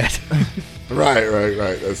to crit. Right.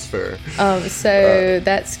 That's fair. So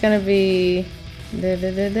that's going to be a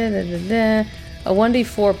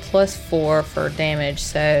 1d4 plus 4 for damage.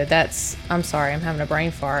 So that's, I'm sorry, I'm having a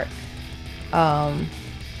brain fart. So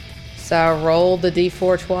I rolled the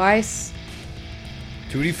d4 twice.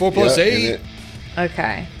 2d4 plus Yeah, 8. and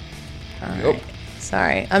Okay. All Yep. right.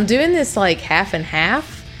 Sorry. I'm doing this like half and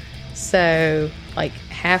half. So like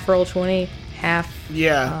half roll 20, half.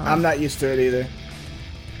 Yeah, I'm not used to it either.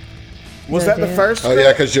 Was Yeah, that the yeah. first? Oh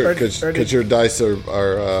yeah, crit? because your dice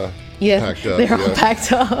are Yeah, packed up. they're all yeah.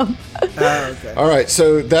 packed up. Oh, okay. All right,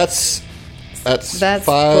 so that's 5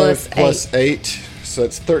 plus plus 8, so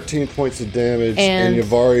it's 13 points of damage, and And-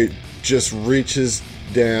 Yavari just reaches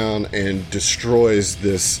down and destroys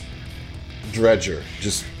this dredger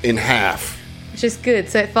just in half. Which is good.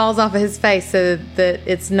 So it falls off of his face so that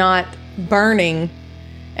it's not burning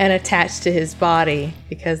and attached to his body,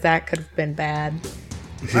 because that could have been bad.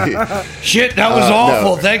 Shit, that was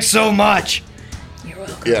awful. no. Thanks so much.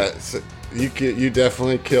 Yeah, so you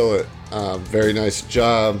definitely kill it. Very nice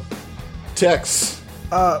job, Tex,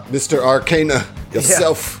 Mr. Arcana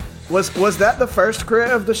yourself. Was that the first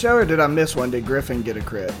crit of the show, or did I miss one? Did Griffin get a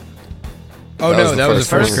crit? Oh, That no, was the that was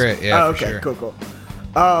the first first one. crit. Yeah, Oh, for okay, sure.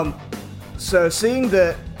 cool. So seeing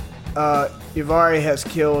that Yavari has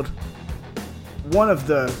killed one of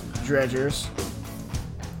the dredgers,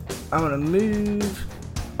 I'm gonna move.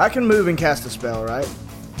 I can move and cast a spell, right?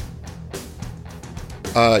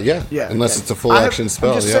 Yeah, Yeah. unless okay. it's a full I have- action spell.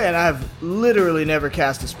 I'm just Yeah. saying, I've literally never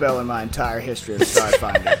cast a spell in my entire history of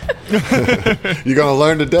Starfinder. You're gonna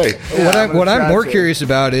learn today. What I'm try more to. curious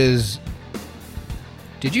about is,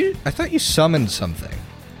 I thought you summoned something.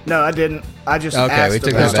 No, I didn't. I just Okay, asked we took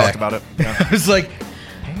about that Just back. talked about it. Yeah. I was like,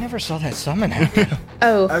 I never saw that summon happen.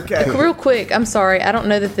 Oh, Okay. real quick. I'm sorry. I don't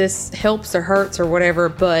know that this helps or hurts or whatever,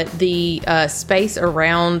 but the space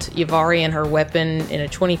around Yavari and her weapon in a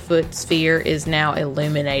 20-foot sphere is now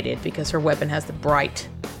illuminated because her weapon has the bright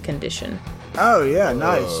condition. Oh yeah,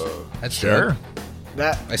 nice. That's Sure. dope.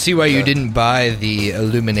 That I see why you didn't buy the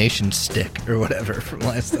illumination stick or whatever from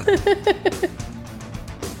last time.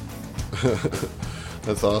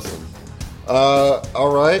 That's awesome.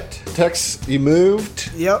 All right, Tex, you moved.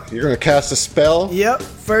 Yep. You're gonna cast a spell. Yep,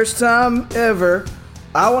 first time ever.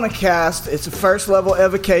 I want to cast. It's a first level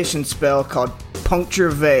evocation spell called Puncture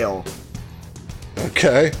Veil.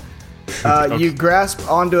 Okay. You grasp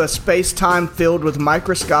onto a space-time filled with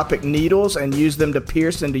microscopic needles and use them to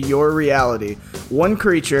pierce into your reality. One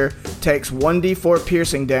creature takes 1d4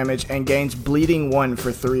 piercing damage and gains bleeding 1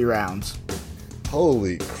 for 3 rounds.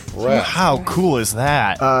 Holy crap. How cool is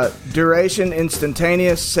that? Duration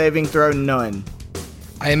instantaneous. Saving throw none.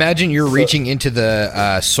 I imagine you're reaching into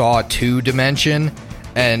the Saw 2 dimension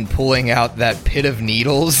and pulling out that pit of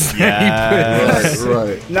needles. Yeah.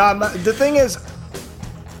 Right. No, the thing is,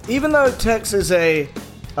 even though Tex is a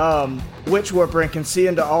witch warper and can see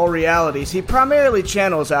into all realities, he primarily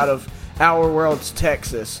channels out of our world's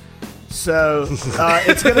Texas. So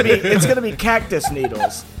it's gonna be cactus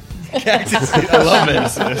needles. I love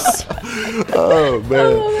it. Oh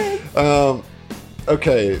man.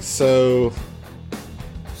 Okay, so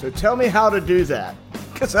So tell me how to do that.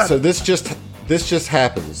 'Cause I- this just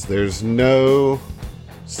happens. There's no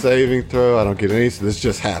saving throw. I don't get any. So this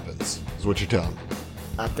just happens. Is what you're telling me.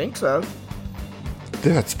 I think so.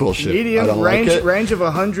 That's bullshit. I Medium don't range like it. range of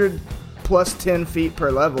 100 plus 10 feet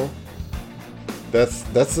per level.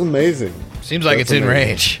 That's amazing. Seems like That's it's in amazing.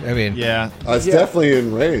 range. I mean, Yeah. It's Yeah. definitely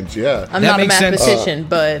in range. Yeah. I'm That not a makes sense. mathematician,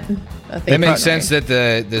 but I think that makes probably- sense that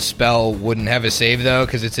the spell wouldn't have a save, though,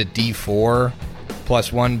 because it's a D4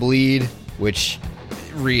 plus 1 bleed, which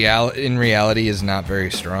in reality is not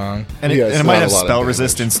very strong. And it, Yeah, and it's it might not have a lot of spell damage.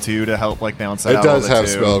 resistance too to help like balance that It out. does a bit, have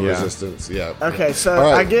too. spell Yeah. resistance. Yeah. Okay, so All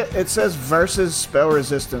right. I get it says versus spell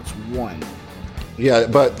resistance 1. Yeah,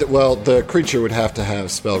 but the creature would have to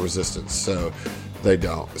have spell resistance, so they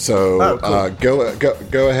don't. So Oh, cool.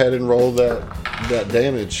 go ahead and roll that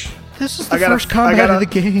damage. This is I the got a- first I combat got a- of the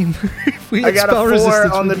game. If we I had got a spell 4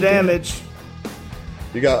 resistance, on the we'd be dead. damage.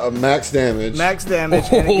 You got a max damage. Max damage,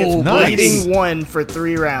 and it gets Oh, nice. bleeding 1 for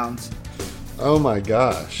 3 rounds. Oh my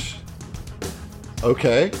gosh.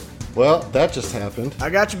 Okay. Well, that just happened. I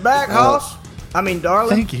got your back, Hoss.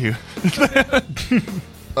 Darling. Thank you.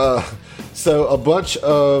 So a bunch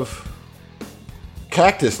of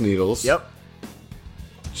cactus needles. Yep.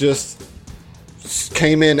 Just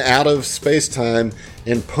came in out of space-time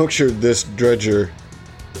and punctured this dredger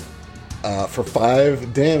for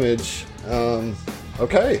 5 damage.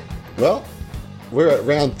 Okay, well, we're at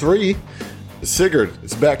round 3. Sigurd,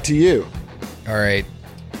 it's back to you. All right.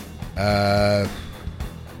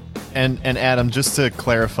 And Adam, just to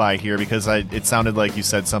clarify here, because it sounded like you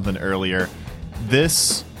said something earlier.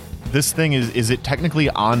 This thing is it technically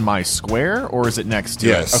on my square or is it next to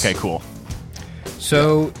Yes. it? Okay, cool.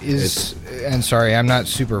 So and sorry, I'm not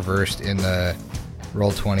super versed in the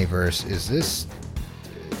Roll20 verse. Is this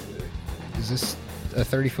a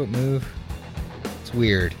 30-foot move? It's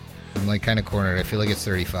weird. I'm like kind of cornered. I feel like it's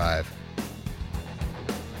 35.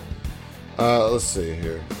 Let's see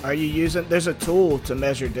here. Are you using... There's a tool to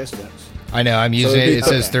measure distance. I know. I'm using it. It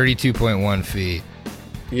says Okay. 32.1 feet.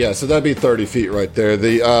 Yeah, so that'd be 30 feet right there.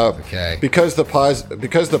 The Okay. because the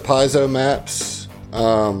piezo maps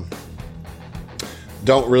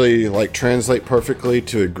don't really like translate perfectly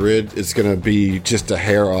to a grid. It's gonna be just a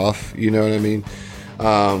hair off. You know what I mean?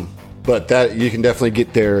 But that you can definitely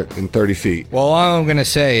get there in 30 feet. Well, all I'm going to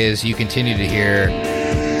say is you continue to hear,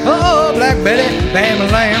 "Oh, Black Betty,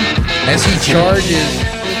 bam, lamb," as he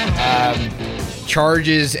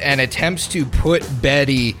charges and attempts to put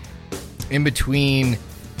Betty in between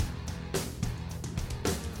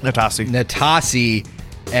Natasi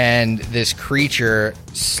and this creature,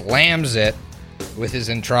 slams it with his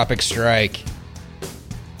entropic strike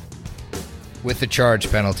with the charge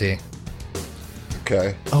penalty.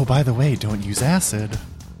 Okay. Oh, by the way, don't use acid.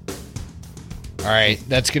 All right,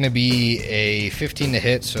 that's going to be a 15 to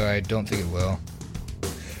hit, so I don't think it will.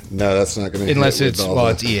 No, that's not going to. Unless it's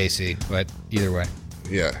EAC, but either way.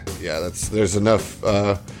 Yeah. There's enough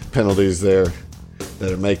penalties there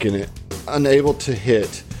that are making it unable to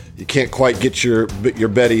hit. You can't quite get your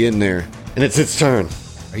Betty in there, and it's its turn.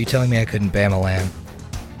 Are you telling me I couldn't bam a lamb?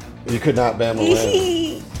 You could not bam a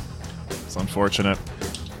lamb. It's unfortunate.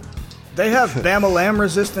 They have Bama Lamb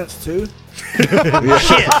resistance, too?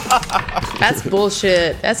 That's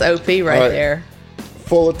bullshit. That's OP right there.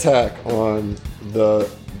 Full attack on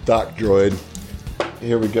the dock droid.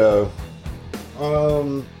 Here we go.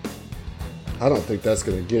 I don't think that's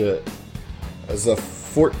going to get it. As a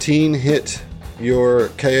 14 hit your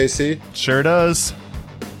KAC? Sure does.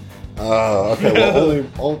 Okay.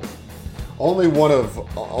 Well, only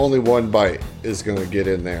one bite is going to get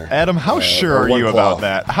in there. Adam, how sure or are one you claw. about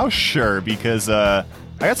that? How sure? Because I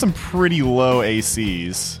got some pretty low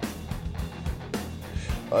ACs.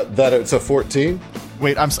 That it's a 14?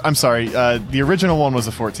 Wait, I'm sorry. The original one was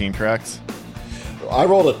a 14, correct? I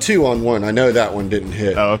rolled a 2 on one. I know that one didn't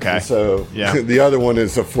hit. Oh, okay. And so Yeah. the other one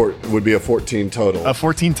is would be a 14 total. A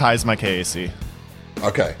 14 ties my KAC.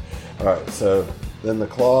 Okay. All right. So then the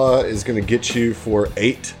claw is going to get you for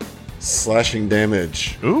 8 slashing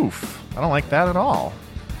damage, Oof. I don't like that at all.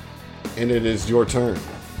 and it is your turn.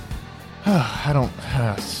 I don't...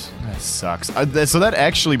 that sucks. So that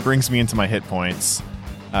actually brings me into my hit points.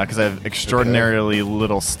 Because I have extraordinarily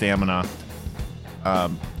little stamina.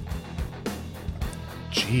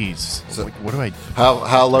 Jeez. So- Like, what do I...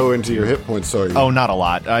 How low into your hit points are you? Oh, not a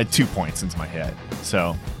lot. 2 points into my hit.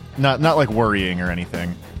 So, not like worrying or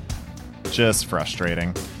anything. Just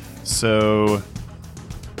frustrating. So,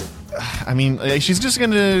 I mean, she's just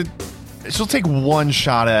gonna... She'll take one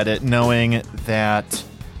shot at it, knowing that...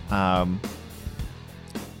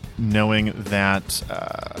 Knowing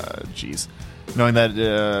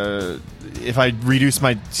that if I reduce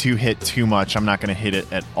my 2 hit too much, I'm not going to hit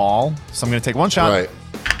it at all. So I'm going to take one shot. Right.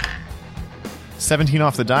 17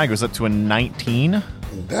 off the die goes up to a 19.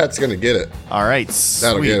 That's going to get it. All right,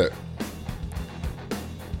 That'll sweet. get it.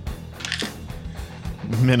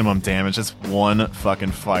 Minimum damage. That's one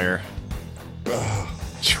fucking fire.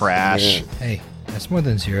 Trash. Man. Hey, that's more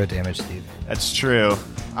than 0 damage, Steve. That's true.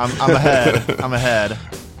 I'm ahead. I'm ahead.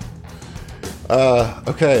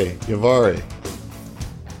 Okay, Yavari.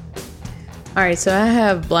 All right, so I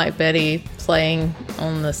have Black Betty playing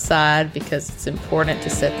on the side because it's important to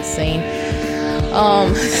set the scene.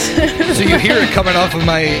 So you hear it coming off of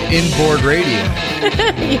my inboard radio.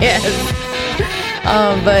 Yes.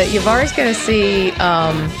 But Yavari's going to see...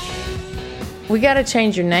 we got to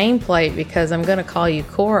change your nameplate because I'm going to call you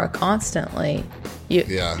Cora constantly.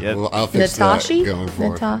 Yeah, Yep. well, I'll fix Natashi? that going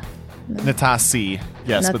forward. Natasi.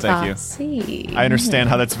 Yes, but thank you. Natasi. I understand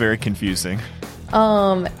how that's very confusing.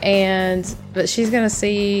 But she's gonna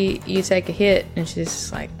see you take a hit, and she's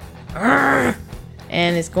just like, "Argh!"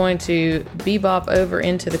 and is going to bebop over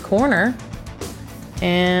into the corner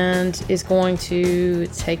and is going to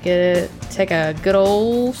take a good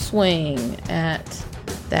old swing at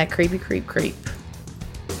that creepy creep.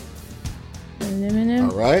 All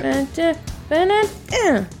right.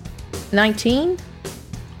 19.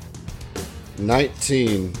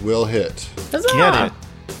 19 will hit. Huzzah! Get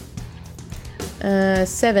it.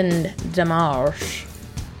 7 damage.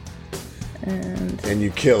 And you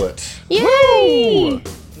kill it. yay!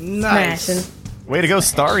 Nice. Smashing. Way to go,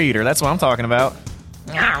 Star Eater. That's what I'm talking about.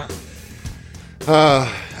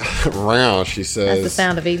 Round, she That's the says.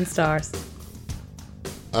 sound of eating stars.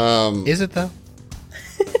 Is it though?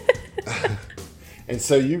 And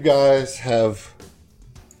so you guys have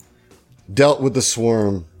dealt with the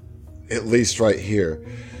swarm, at least right here.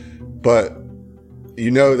 But you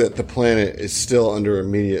know that the planet is still under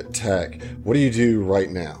immediate attack. What do you do right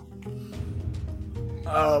now?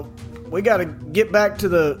 We gotta get back to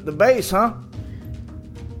the base, huh?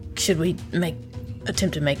 Should we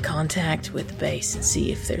attempt to make contact with the base and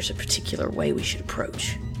see if there's a particular way we should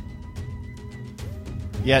approach?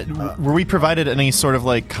 Yeah, were we provided any sort of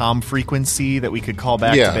like comm frequency that we could call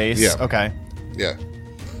back to base? Yeah. Okay. Yeah.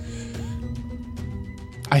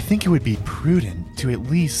 I think it would be prudent to at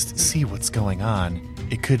least see what's going on.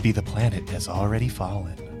 It could be the planet has already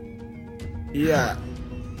fallen. Yeah.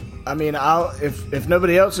 I mean, if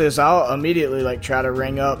nobody else is, I'll immediately like try to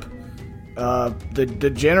ring up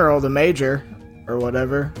the general, the major, or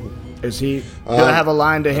whatever. Is he? Do I have a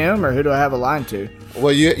line to him, or who do I have a line to?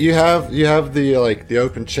 Well, you have the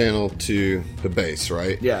open channel to the base,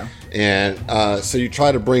 right? Yeah. And so you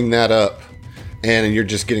try to bring that up, and you're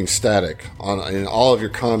just getting static and all of your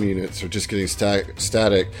comm units are just getting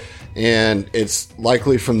static, and it's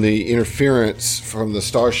likely from the interference from the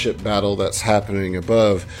starship battle that's happening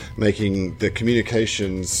above, making the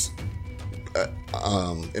communications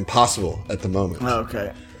impossible at the moment.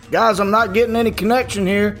 Okay, guys, I'm not getting any connection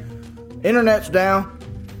here. Internet's down.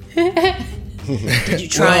 Did you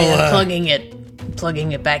try plugging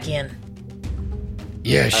it back in?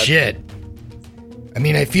 Yeah, shit. I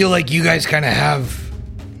mean, I feel like you guys kind of have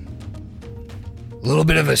a little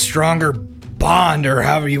bit of a stronger bond, or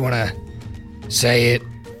however you want to say it.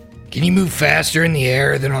 Can you move faster in the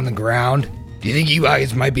air than on the ground? Do you think you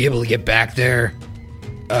guys might be able to get back there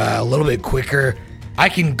a little bit quicker? I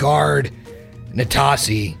can guard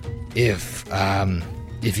Natasi if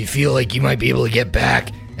you feel like you might be able to get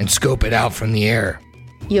back and scope it out from the air.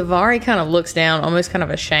 Yavari kind of looks down, almost kind of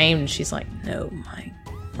ashamed, and she's like, "No,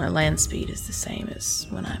 my land speed is the same as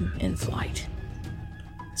when I'm in flight.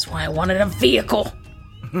 That's why I wanted a vehicle."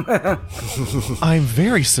 I'm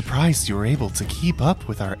very surprised you were able to keep up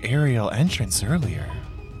with our aerial entrance earlier.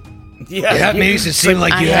 Yeah, That makes it seem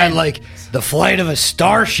like you had like the flight of a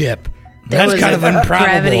starship. That's kind of improbable.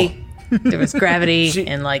 Gravity. There was gravity,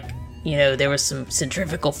 and there was some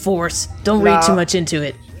centrifugal force. Don't read too much into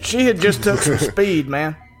it. She had just took some speed,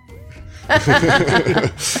 man. Does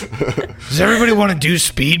everybody want to do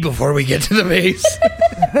speed before we get to the base?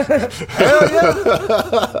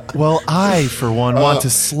 Well, I, for one, want to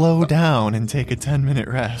slow down and take a 10-minute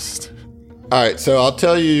rest. All right, so I'll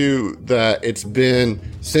tell you that it's been,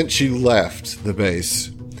 since you left the base,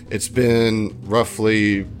 it's been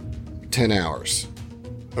roughly 10 hours.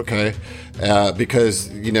 Okay? Because,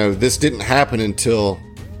 this didn't happen until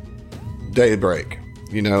daybreak,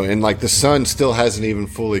 and the sun still hasn't even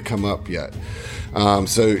fully come up yet.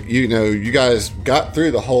 So, you guys got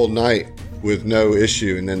through the whole night with no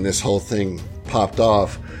issue, and then this whole thing popped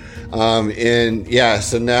off.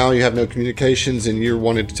 So now you have no communications, and you're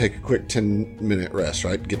wanting to take a quick 10-minute rest,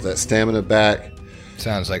 right? Get that stamina back.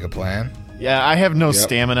 Sounds like a plan. Yeah, I have no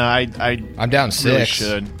stamina. I'm down really 6.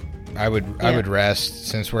 should. I would rest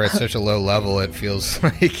since we're at such a low level. It feels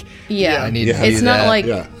like Yeah, I need to do it's not that. like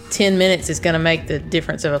 10 minutes is going to make the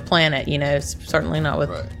difference of a planet. It's certainly not with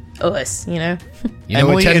us. You know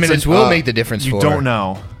Emily, what 10 it's minutes will make the difference You for. don't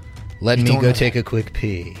know. Let me don't go know. take a quick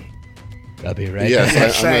pee. I'll be right Yes,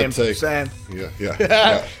 back. I'm going to take... Same.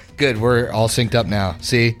 Yeah. Good, we're all synced up now.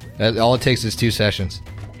 See? All it takes is 2 sessions.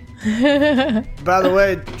 By the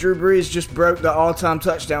way, Drew Brees just broke the all-time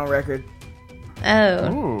touchdown record.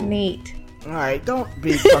 Oh, Ooh. neat. All right, don't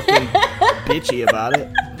be fucking bitchy about it.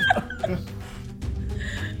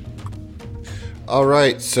 All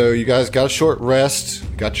right, so you guys got a short rest,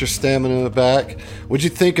 got your stamina back. What'd you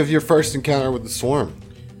think of your first encounter with the swarm?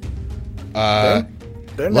 They're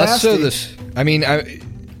Less so nasty. this. I mean, I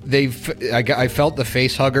felt the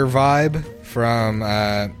face hugger vibe from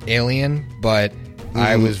Alien, but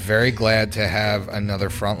I was very glad to have another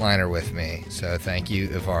frontliner with me. So thank you,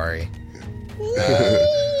 Ivari.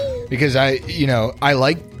 Because I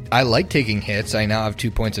like taking hits. I now have 2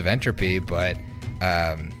 points of entropy, but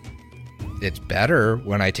it's better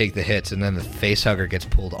when I take the hits and then the face hugger gets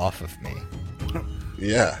pulled off of me.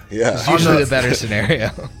 Yeah. It's usually the better scenario.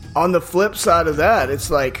 On the flip side of that, it's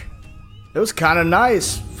like, it was kind of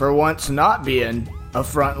nice for once not being a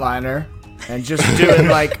frontliner and just doing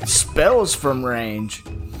like spells from range.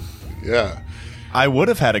 Yeah. I would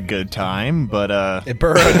have had a good time, but It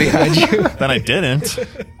burrowed behind you. then I didn't.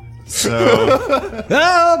 So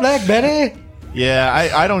Oh, Black Betty! yeah,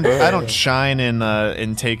 I don't shine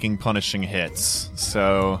in taking punishing hits.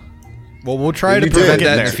 So Well, we'll try to You prevent did.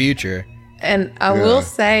 that in Get the there. future. And I Yeah. will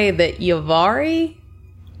say that Yavari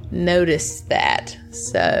noticed that.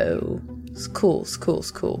 So it's cool.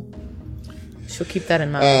 She'll keep that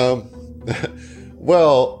in mind.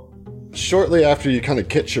 Well, shortly after you kind of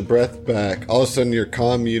catch your breath back, all of a sudden your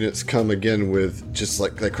comm units come again with just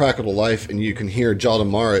like they crackle to life, and you can hear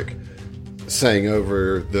Jaldamarik saying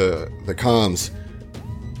over the comms,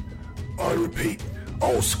 I repeat,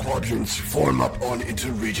 all squadrons form up on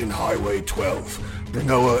Interregion Highway 12.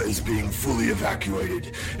 Brenoa is being fully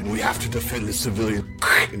evacuated, and we have to defend the civilian.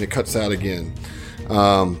 and it cuts out again.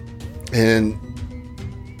 And,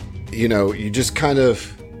 you know, you just kind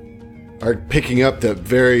of are picking up that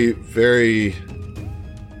very, very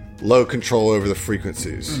low control over the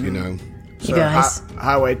frequencies, you know? You guys,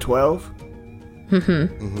 Highway 12?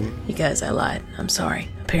 you guys, I lied. I'm sorry.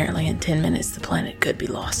 Apparently in 10 minutes the planet could be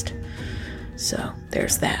lost. So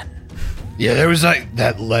there's that. Yeah, there was like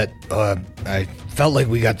that I felt like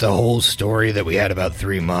we got the whole story that we had about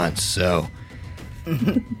 3 months, so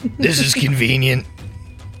this is convenient.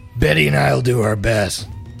 Betty and I'll do our best.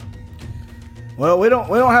 Well, we don't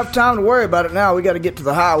have time to worry about it now. We got to get to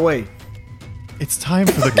the highway. it's time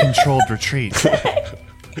for the controlled retreat.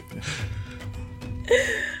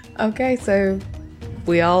 Okay, so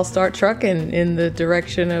we all start trucking in the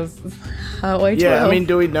direction of Highway 12. Yeah, I mean,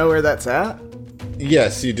 do we know where that's at?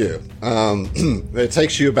 Yes, you do. It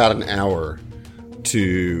takes you about an hour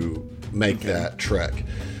to make that trek.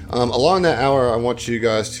 Along that hour, I want you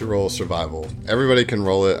guys to roll survival. Everybody can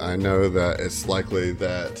roll it. I know that it's likely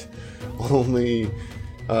that only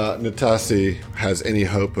Natasi has any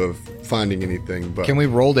hope of finding anything. But Can we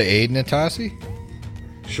roll to aid Natasi?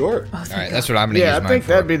 Sure. All right, that's what I'm going to Yeah, use I mine think for.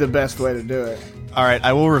 that'd be the best way to do it. All right,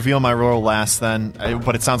 I will reveal my roll last then,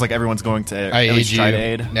 but it sounds like everyone's going to I at aid least you. try to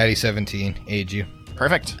aid. Natty 17, aid you.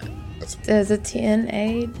 Perfect. Does a 10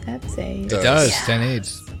 aid? That's aid. Does. Does, 10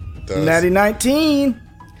 aids. Does. Natty 19.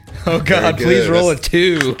 Oh God, Very please good. roll a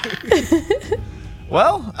 2.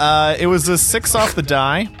 Well, it was a 6 off the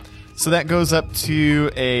die, so that goes up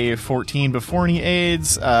to a 14 before any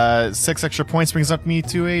aids. 6 extra points brings up me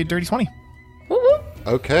to a dirty 20. Woo-woo.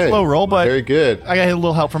 Okay. Low roll, but very good. I got a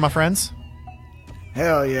little help from my friends.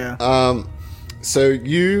 Hell yeah. So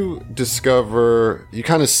you discover, you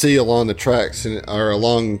kind of see along the tracks or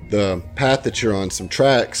along the path that you're on some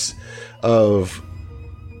tracks of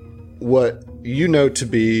what you know to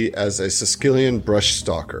be as a Sicilian brush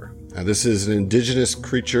stalker. Now, this is an indigenous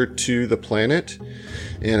creature to the planet.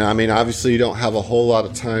 And I mean, obviously you don't have a whole lot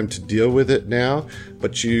of time to deal with it now,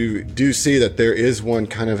 but you do see that there is one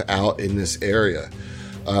kind of out in this area.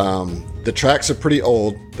 The tracks are pretty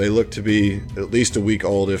old. They look to be at least a week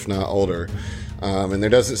old, if not older. And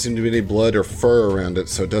there doesn't seem to be any blood or fur around it,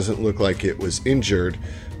 so it doesn't look like it was injured.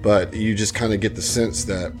 But you just kind of get the sense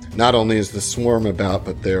that not only is the swarm about,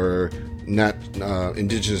 but there are not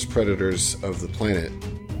indigenous predators of the planet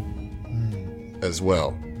as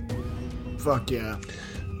well. Fuck yeah.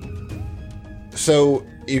 So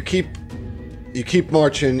you keep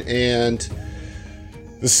marching, and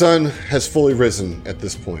the sun has fully risen at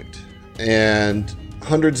this point, and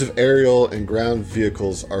hundreds of aerial and ground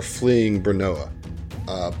vehicles are fleeing Brenoa,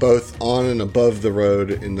 both on and above the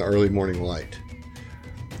road in the early morning light.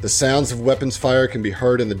 The sounds of weapons fire can be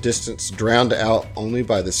heard in the distance, drowned out only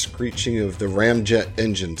by the screeching of the ramjet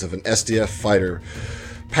engines of an SDF fighter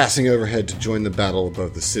passing overhead to join the battle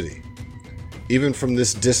above the city. Even from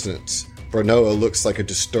this distance, Brenoa looks like a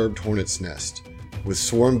disturbed hornet's nest, with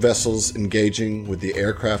swarm vessels engaging with the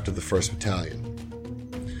aircraft of the 1st Battalion.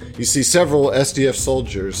 You see several SDF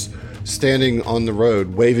soldiers standing on the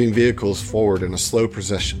road, waving vehicles forward in a slow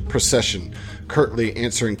procession, curtly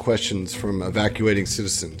answering questions from evacuating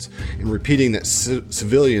citizens, and repeating that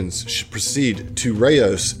civilians should proceed to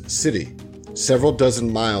Rayos City, several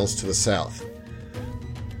dozen miles to the south.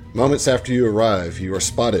 Moments after you arrive, you are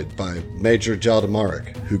spotted by Major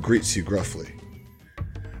Jaldamarik, who greets you gruffly.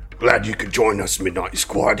 Glad you could join us, Midnight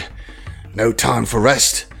Squad. No time for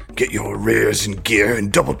rest. Get your rears in gear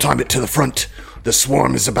and double time it to the front. The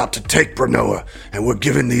swarm is about to take Branoa, and we're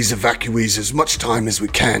giving these evacuees as much time as we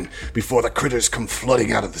can before the critters come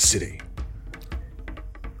flooding out of the city.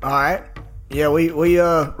 All right. Yeah, we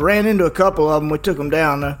ran into a couple of them. We took them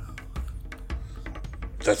down, though.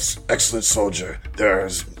 That's excellent, soldier.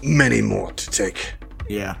 There's many more to take.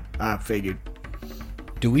 Yeah, I figured.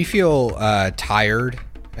 Do we feel tired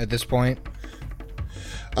at this point?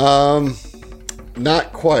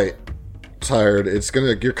 Not quite tired.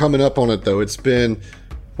 You're coming up on it though. It's been,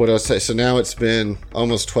 what did I say? So now it's been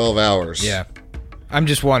almost 12 hours. Yeah. I'm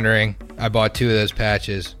just wondering. I bought 2 of those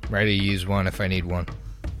patches. Ready to use one if I need one.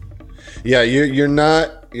 Yeah, you're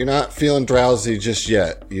not feeling drowsy just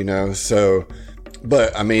yet, So,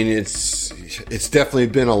 but I mean, it's definitely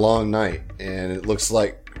been a long night, and it looks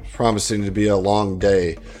like promising to be a long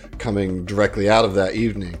day coming directly out of that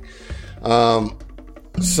evening.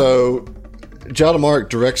 So Jaldamark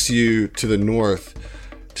directs you to the north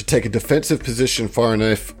to take a defensive position far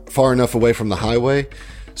enough away from the highway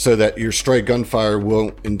so that your stray gunfire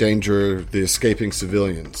won't endanger the escaping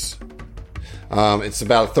civilians. It's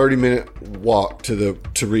about a 30-minute walk to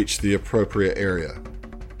reach the appropriate area.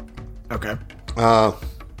 Okay.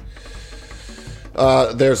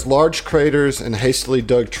 There's large craters and hastily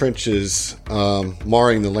dug trenches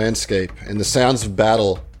marring the landscape, and the sounds of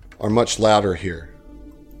battle are much louder here.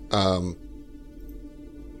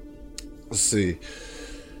 Let's see.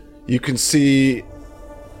 You can see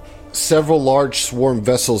several large swarm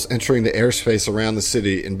vessels entering the airspace around the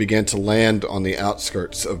city and begin to land on the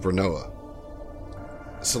outskirts of Branoa.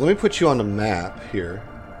 So let me put you on the map here.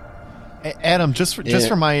 Adam, just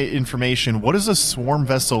for my information, what does a swarm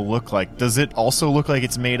vessel look like? Does it also look like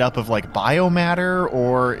it's made up of like biomatter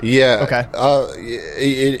or? Yeah. Okay.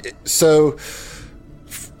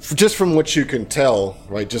 Just from what you can tell,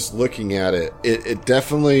 right, just looking at it, it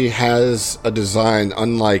definitely has a design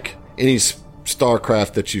unlike any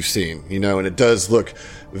starcraft that you've seen, and it does look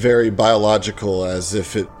very biological, as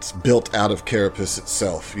if it's built out of carapace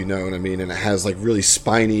itself, you know what I mean? And it has like really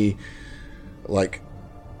spiny, like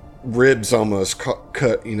ribs almost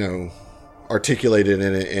cut, articulated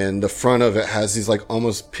in it, and the front of it has these like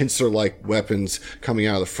almost pincer-like weapons coming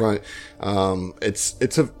out of the front.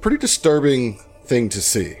 It's a pretty disturbing thing to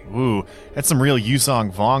see. Ooh, that's some real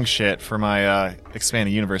Yuzong Vong shit for my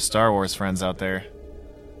expanded universe Star Wars friends out there.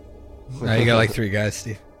 You got like 3 guys,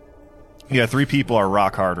 Steve. Yeah, 3 people are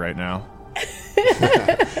rock hard right now.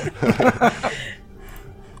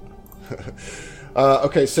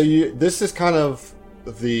 Okay, so this is kind of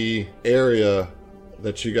the area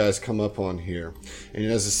that you guys come up on here. And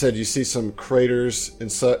as I said, you see some craters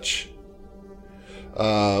and such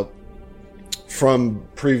from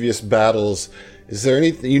previous battles. Is there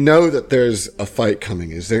anything, that there's a fight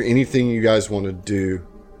coming. Is there anything you guys want to do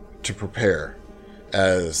to prepare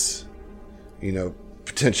as,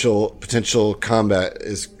 potential combat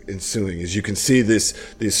is ensuing? As you can see these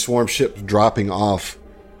swarm ships dropping off,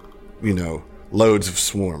 loads of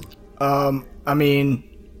swarm. I mean,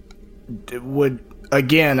 I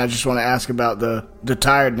just want to ask about the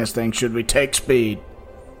tiredness thing. Should we take speed?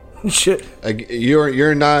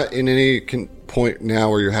 You're not in any point now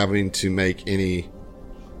where you're having to make any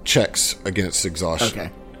checks against exhaustion.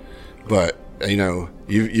 Okay. But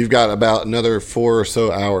you've got about another 4 or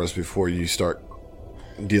so hours before you start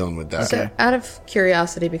dealing with that. So, out of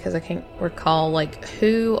curiosity, because I can't recall,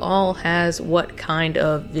 who all has what kind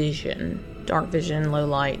of vision? Dark vision, low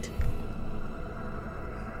light.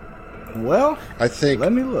 Well, I think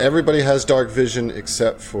let me look. Everybody has dark vision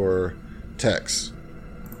except for Tex.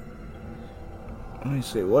 Let me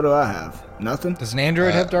see. What do I have? Nothing? Does an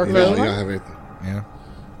android have dark You vision? don't have anything. Yeah.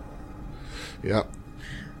 Yeah.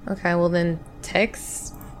 Okay, well then,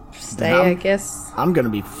 Tex, stay, I guess. I'm going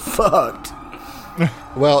to be fucked.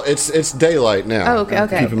 Well, it's daylight now. Oh,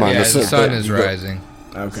 okay. Keep in mind, Yeah, the sun is rising.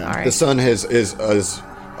 Okay. Sorry. The sun is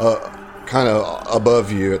kind of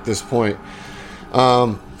above you at this point.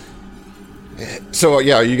 So,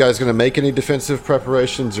 yeah, are you guys going to make any defensive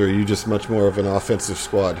preparations, or are you just much more of an offensive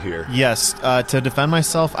squad here? Yes, to defend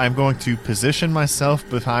myself, I'm going to position myself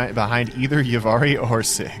behind either Yavari or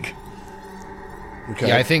Sig. Okay.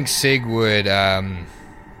 Yeah, I think Sig would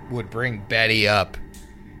bring Betty up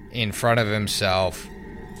in front of himself.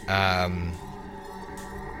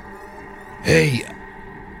 Hey,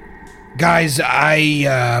 guys,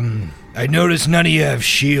 I noticed none of you have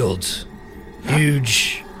shields.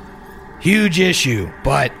 Huge issue,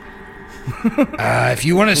 but if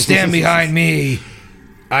you want to stand behind me,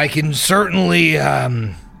 I can certainly,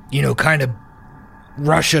 kind of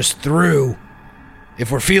rush us through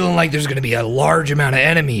if we're feeling like there's going to be a large amount of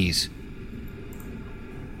enemies.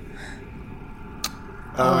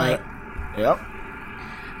 All right. Yep.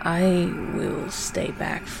 I will stay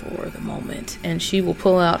back for the moment. And she will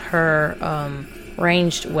pull out her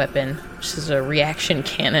ranged weapon, which is a reaction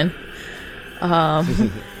cannon.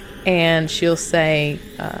 And she'll say,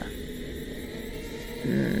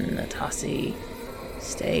 Natasi,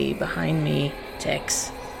 stay behind me.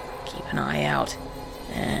 Tex, keep an eye out.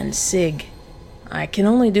 And Sig, I can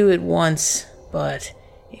only do it once, but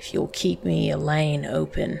if you'll keep me a lane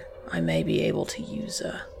open, I may be able to use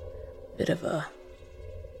a bit of a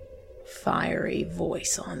fiery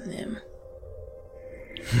voice on them.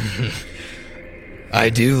 I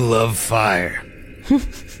do love fire.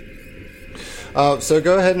 So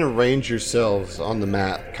go ahead and arrange yourselves on the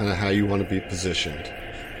map, kind of how you want to be positioned.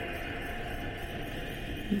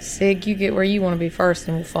 Sig, you get where you want to be first,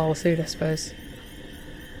 and we'll follow suit, I suppose.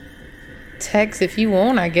 Tex, if you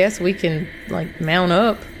want, I guess we can, mount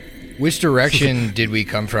up. Which direction did we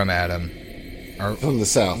come from, Adam? From the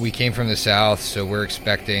south. We came from the south, so we're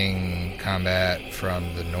expecting combat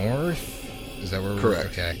from the north? Is that where we're...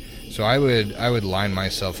 Correct. Okay. So I would line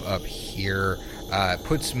myself up here. It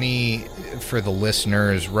puts me, for the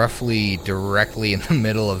listeners, roughly directly in the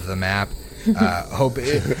middle of the map.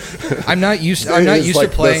 I'm not used to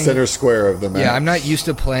playing the center square of the map. Yeah, I'm not used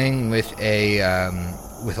to playing with a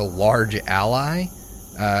large ally,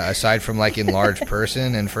 aside from enlarged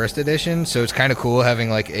person in first edition. So it's kind of cool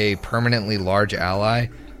having a permanently large ally.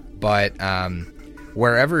 But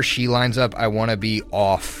wherever she lines up, I want to be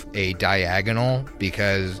off a diagonal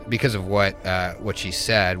because of what she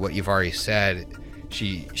said, what you've already said.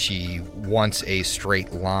 She wants a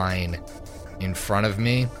straight line in front of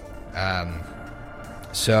me.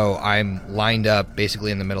 So I'm lined up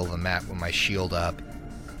basically in the middle of the map with my shield up.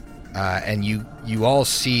 And you all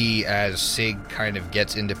see as Sig kind of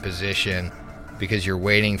gets into position, because you're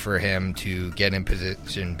waiting for him to get in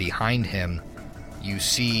position behind him, you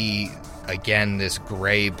see again this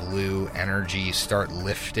gray-blue energy start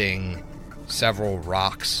lifting several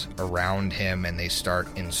rocks around him, and they start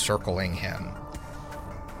encircling him.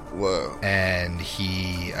 Whoa. And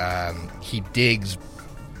he digs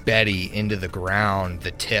Betty into the ground,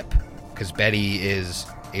 the tip, because Betty is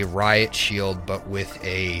a riot shield but with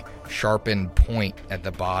a sharpened point at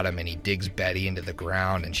the bottom, and he digs Betty into the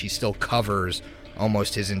ground, and she still covers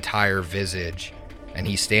almost his entire visage, and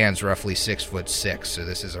he stands roughly 6'6", so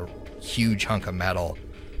this is a huge hunk of metal,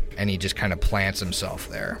 and he just kind of plants himself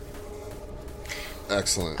there.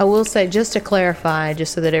 Excellent. I will say, just to clarify,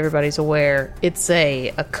 just so that everybody's aware, it's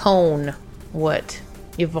a cone what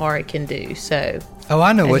Yavari can do, so... Oh,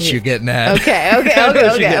 I know what you're getting at. Okay.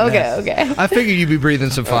 I figured you'd be breathing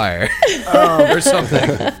some fire. Or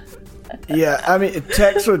something. Yeah, I mean,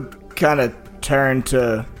 Tex would kind of turn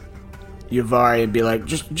to Yavari and be like,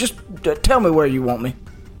 just tell me where you want me.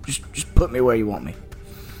 Just put me where you want me.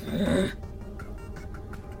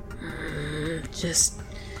 Just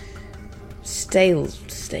stay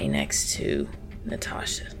next to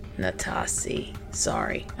Natasi.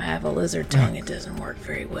 Sorry, I have a lizard tongue. It doesn't work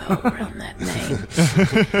very well around that name.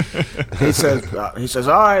 He says,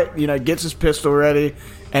 all right, gets his pistol ready,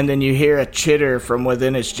 and then you hear a chitter from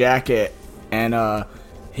within his jacket, and I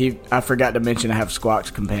forgot to mention I have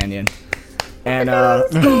Squawk's companion. And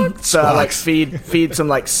so I feed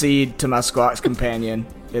some seed to my Squawk's companion.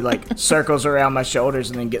 It circles around my shoulders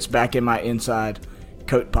and then gets back in my inside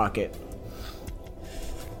coat pocket.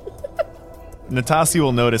 Natasi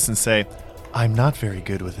will notice and say, I'm not very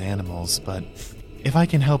good with animals, but if I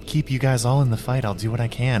can help keep you guys all in the fight, I'll do what I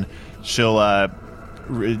can. She'll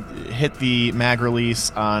hit the mag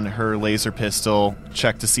release on her laser pistol,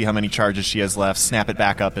 check to see how many charges she has left, snap it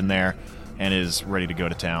back up in there, and is ready to go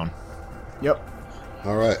to town. Yep.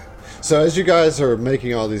 All right. So as you guys are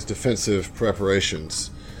making all these defensive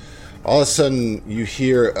preparations, all of a sudden you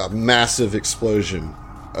hear a massive explosion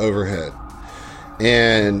overhead.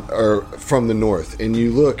 Or from the north, and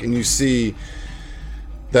you look and you see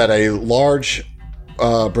that a large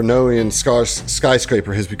Brnoan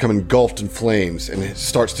skyscraper has become engulfed in flames, and it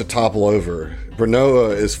starts to topple over.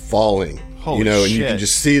 Brnoa is falling. Holy and shit. you can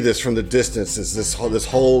just see this from the distance as this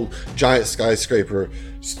whole giant skyscraper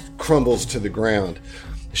crumbles to the ground.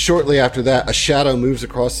 Shortly after that, a shadow moves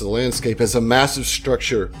across the landscape as a massive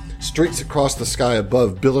structure streaks across the sky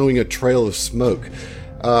above, billowing a trail of smoke.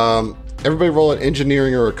 Everybody roll an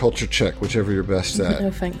engineering or a culture check, whichever you're best at.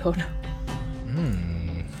 Oh, thank God.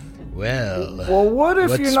 Well, what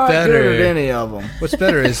if what's you're not better? good at any of them? What's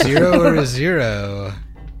better, a 0 or a 0?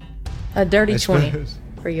 A dirty 20 suppose.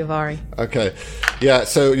 for Yavari. Okay. Yeah,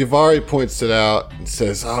 so Yavari points it out and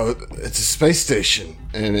says, oh, it's a space station.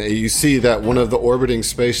 And you see that one of the orbiting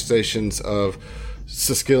space stations of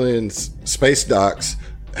Siskillian's space docks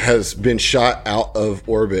has been shot out of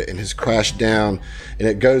orbit and has crashed down, and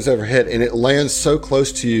it goes overhead and it lands so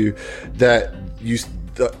close to you that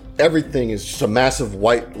everything is just a massive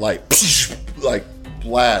white light, like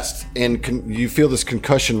blast, and you feel this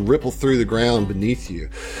concussion ripple through the ground beneath you,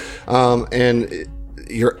 and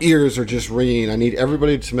your ears are just ringing. I need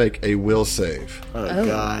everybody to make a will save. Oh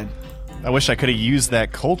God. I wish I could have used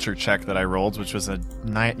that culture check that I rolled, which was a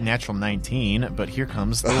natural 19, but here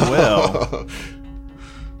comes the will.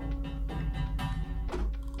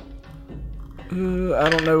 I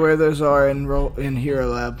don't know where those are in Hero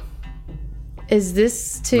Lab. Is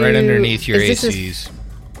this to Right underneath your is this ACs.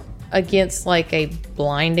 against like a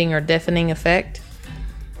blinding or deafening effect?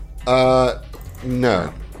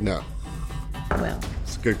 No. Well,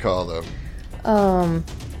 It's a good call, though.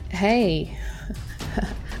 hey,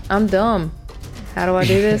 I'm dumb. How do I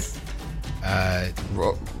do this?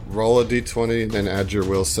 Roll a d20 and then add your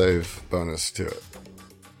will save bonus to it.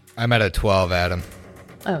 I'm at a 12, Adam.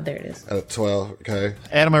 Oh, there it is. At a 12, okay.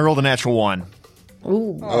 Adam, I rolled a natural 1.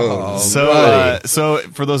 Ooh. So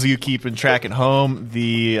for those of you keeping track at home,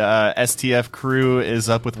 the STF crew is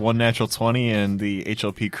up with 1 natural 20, and the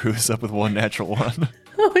HLP crew is up with 1 natural 1.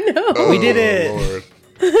 Oh no! We did it. Lord.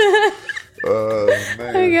 Oh,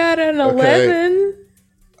 man. I got an 11.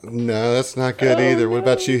 No, that's not good either. What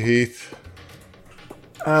about you, Heath?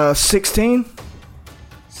 16.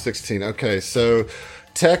 16. Okay, so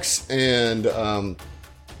Tex and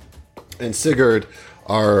Sigurd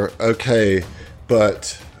are okay, but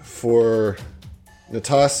for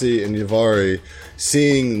Natasi and Yavari,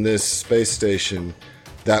 seeing this space station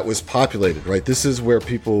that was populated, right? This is where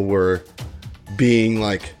people were being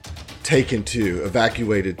like taken to,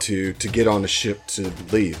 evacuated to get on a ship to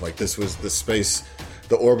leave. Like this was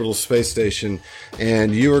the orbital space station,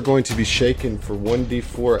 and you are going to be shaken for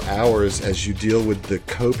 1d4 hours as you deal with the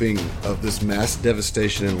coping of this mass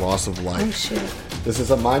devastation and loss of life. Oh shit! This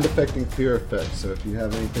is a mind-affecting fear effect, so if you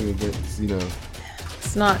have anything against,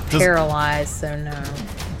 It's not paralyzed, so no.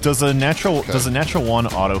 Does a natural 1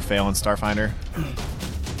 auto fail in Starfinder?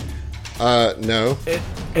 no.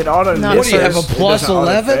 It auto. No. What do you have, a It plus doesn't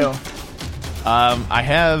 11? auto-fail. I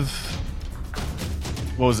have.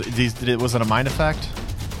 What was it? Was it a mind effect?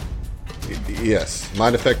 Yes,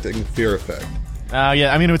 mind-affecting fear effect.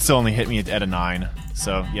 Yeah. I mean, it would still only hit me at a 9.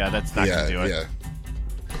 So yeah, that's not gonna do it. Yeah.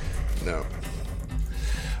 No.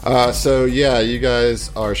 So yeah, you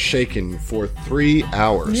guys are shaken for 3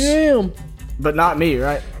 hours. Damn. But not me,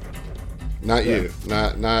 right? Not you.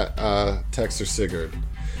 Not Tex or Sigurd.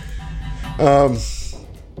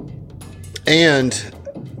 And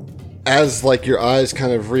as like your eyes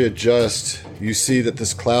kind of readjust, you see that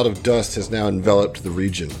this cloud of dust has now enveloped the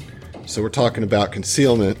region. So we're talking about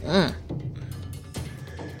concealment.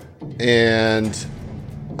 And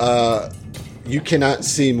you cannot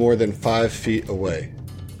see more than 5 feet away.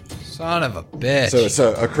 Son of a bitch.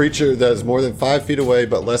 So a creature that is more than 5 feet away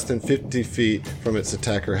but less than 50 feet from its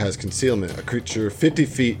attacker has concealment. A creature 50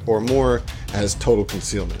 feet or more has total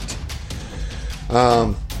concealment.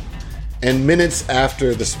 And minutes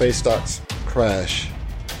after the space docks crash,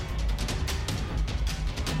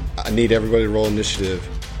 I need everybody to roll initiative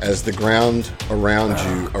as the ground around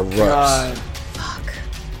you erupts. God. Fuck.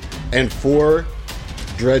 And 4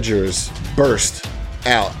 dredgers burst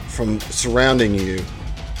out from surrounding you.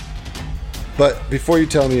 But before you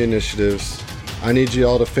tell me initiatives, I need you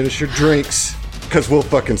all to finish your drinks, because we'll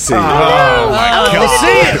fucking see. Oh my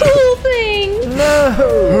god! Cool thing.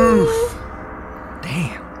 No.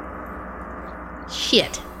 Damn.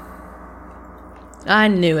 Shit. I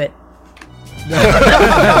knew it. No,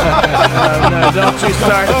 don't you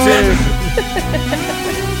start too.